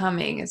see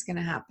coming is going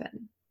to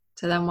happen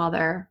to them while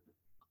they're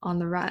on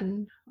the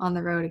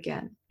road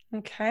again.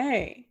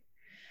 Okay.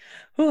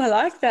 Oh, I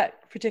like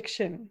that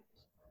prediction.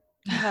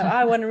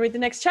 I want to read the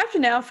next chapter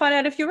now and find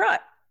out if you're right.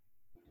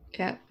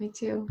 Yeah, me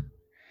too.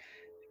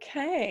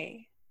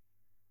 Okay.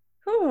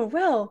 Oh,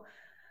 well,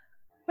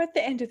 we're at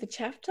the end of the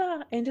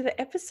chapter, end of the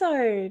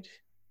episode.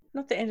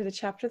 Not the end of the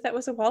chapter, that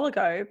was a while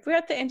ago. We're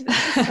at the end of the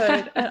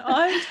episode and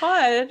I'm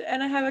tired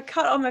and I have a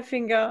cut on my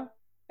finger.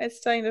 It's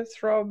starting to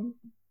throb.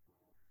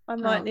 I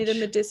might need a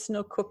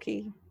medicinal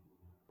cookie.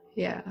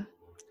 Yeah.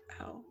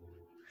 Ow.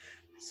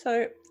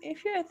 So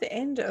if you're at the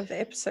end of the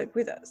episode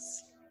with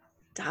us,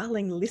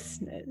 darling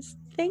listeners,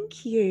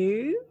 thank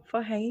you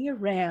for hanging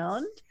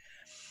around.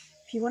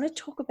 If you want to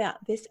talk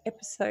about this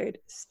episode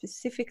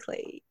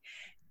specifically,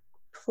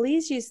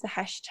 please use the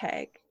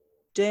hashtag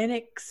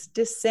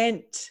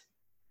DernixDescent.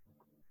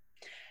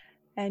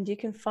 And you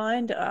can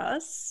find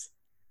us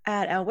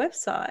at our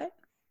website,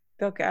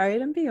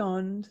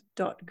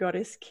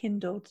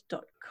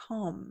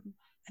 belgariadandbeyond.goddesskindled.com.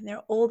 And there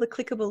are all the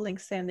clickable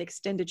links there and the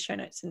extended show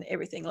notes and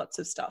everything, lots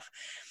of stuff.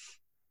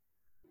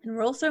 And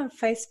we're also on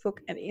Facebook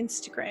and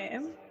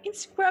Instagram.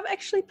 I've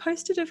actually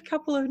posted a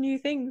couple of new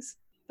things.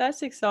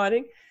 That's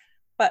exciting.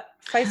 But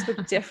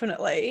Facebook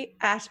definitely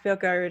at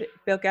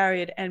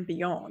Belgariad and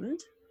Beyond.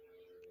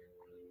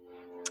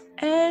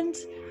 And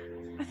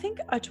I think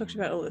I talked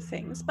about all the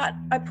things, but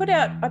I put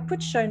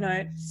show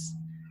notes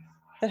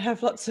that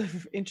have lots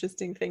of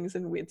interesting things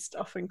and weird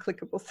stuff and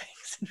clickable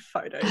things and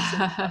photos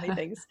and funny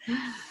things.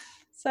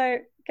 So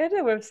go to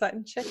the website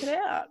and check it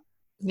out.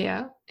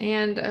 Yeah.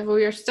 And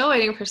we are still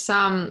waiting for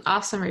some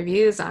awesome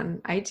reviews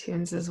on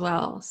iTunes as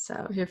well.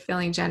 So if you're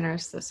feeling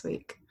generous this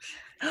week,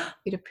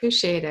 we'd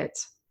appreciate it.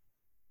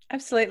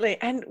 Absolutely.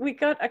 And we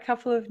got a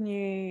couple of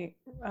new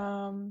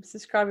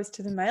subscribers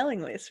to the mailing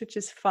list, which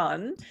is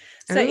fun.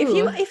 So if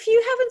you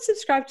haven't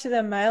subscribed to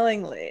the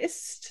mailing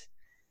list,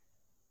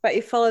 but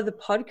you follow the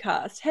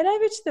podcast, head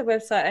over to the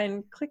website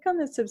and click on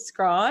the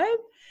subscribe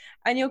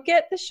and you'll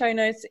get the show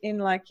notes in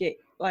like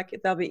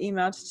they'll be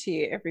emailed to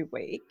you every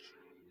week.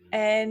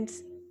 And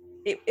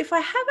if I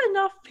have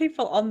enough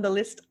people on the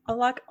list,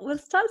 we'll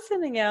start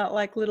sending out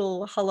like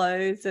little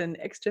hellos and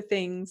extra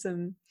things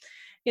and,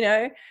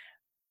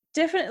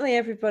 definitely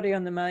everybody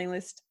on the mailing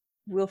list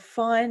will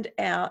find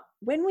out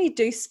when we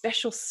do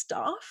special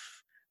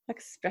stuff, like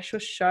special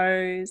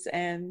shows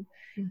and,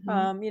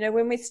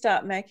 when we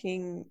start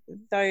making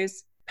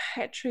those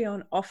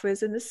Patreon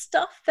offers and the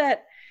stuff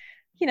that,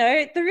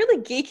 the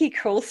really geeky,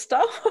 cool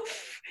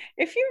stuff.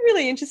 If you're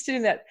really interested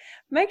in that,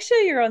 make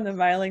sure you're on the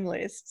mailing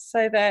list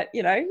so that,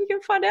 you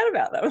can find out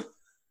about them.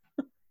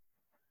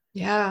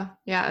 Yeah,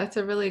 that's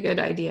a really good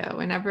idea.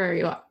 Whenever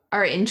you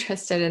are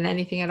interested in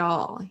anything at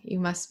all, you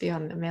must be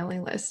on the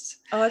mailing list.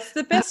 Oh, it's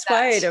the best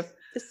way to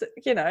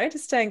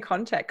stay in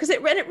contact because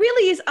it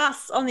really is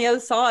us on the other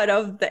side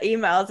of the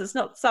emails. It's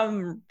not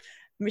some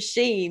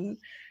machine,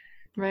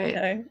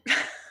 right?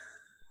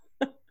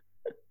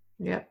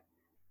 Yep.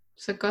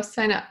 So go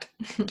sign up.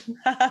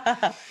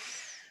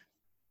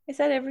 Is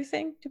that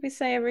everything? Did we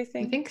say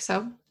everything? I think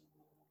so.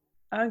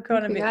 I've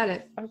gone a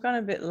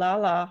bit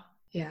la-la.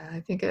 Yeah, I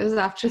think it was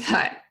after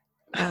that.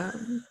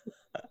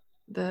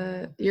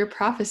 Your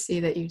prophecy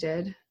that you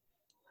did.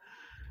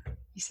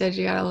 You said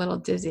you got a little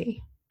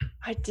dizzy.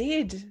 I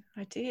did.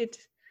 That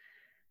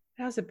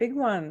was a big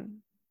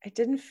one. It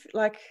didn't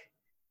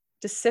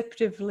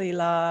deceptively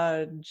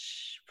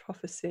large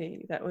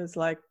prophecy. That was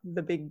like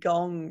the big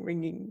gong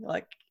ringing,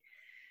 like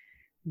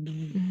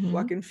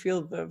I can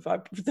feel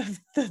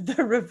the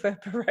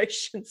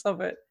reverberations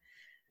of it.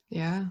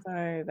 Yeah.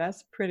 So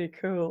that's pretty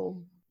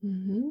cool.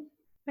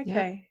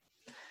 Okay.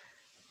 Yep.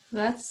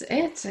 That's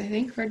it. I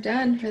think we're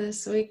done for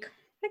this week.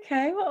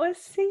 Okay. Well, we'll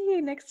see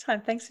you next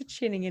time. Thanks for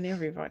tuning in,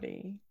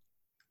 everybody.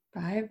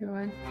 Bye,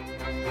 everyone.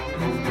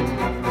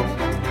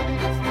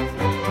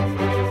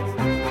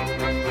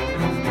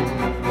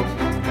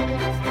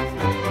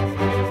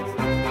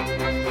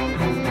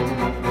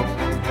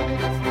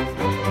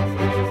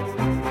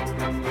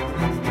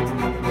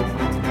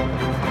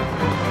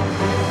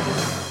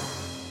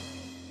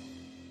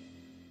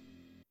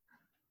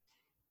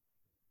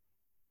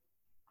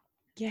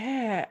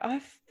 Yeah,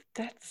 I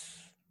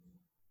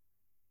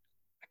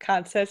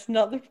can't say it's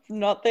not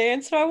the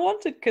answer I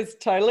wanted because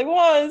it totally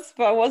was,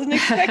 but I wasn't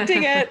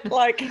expecting it.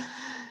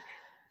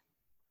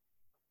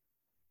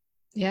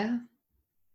 Yeah.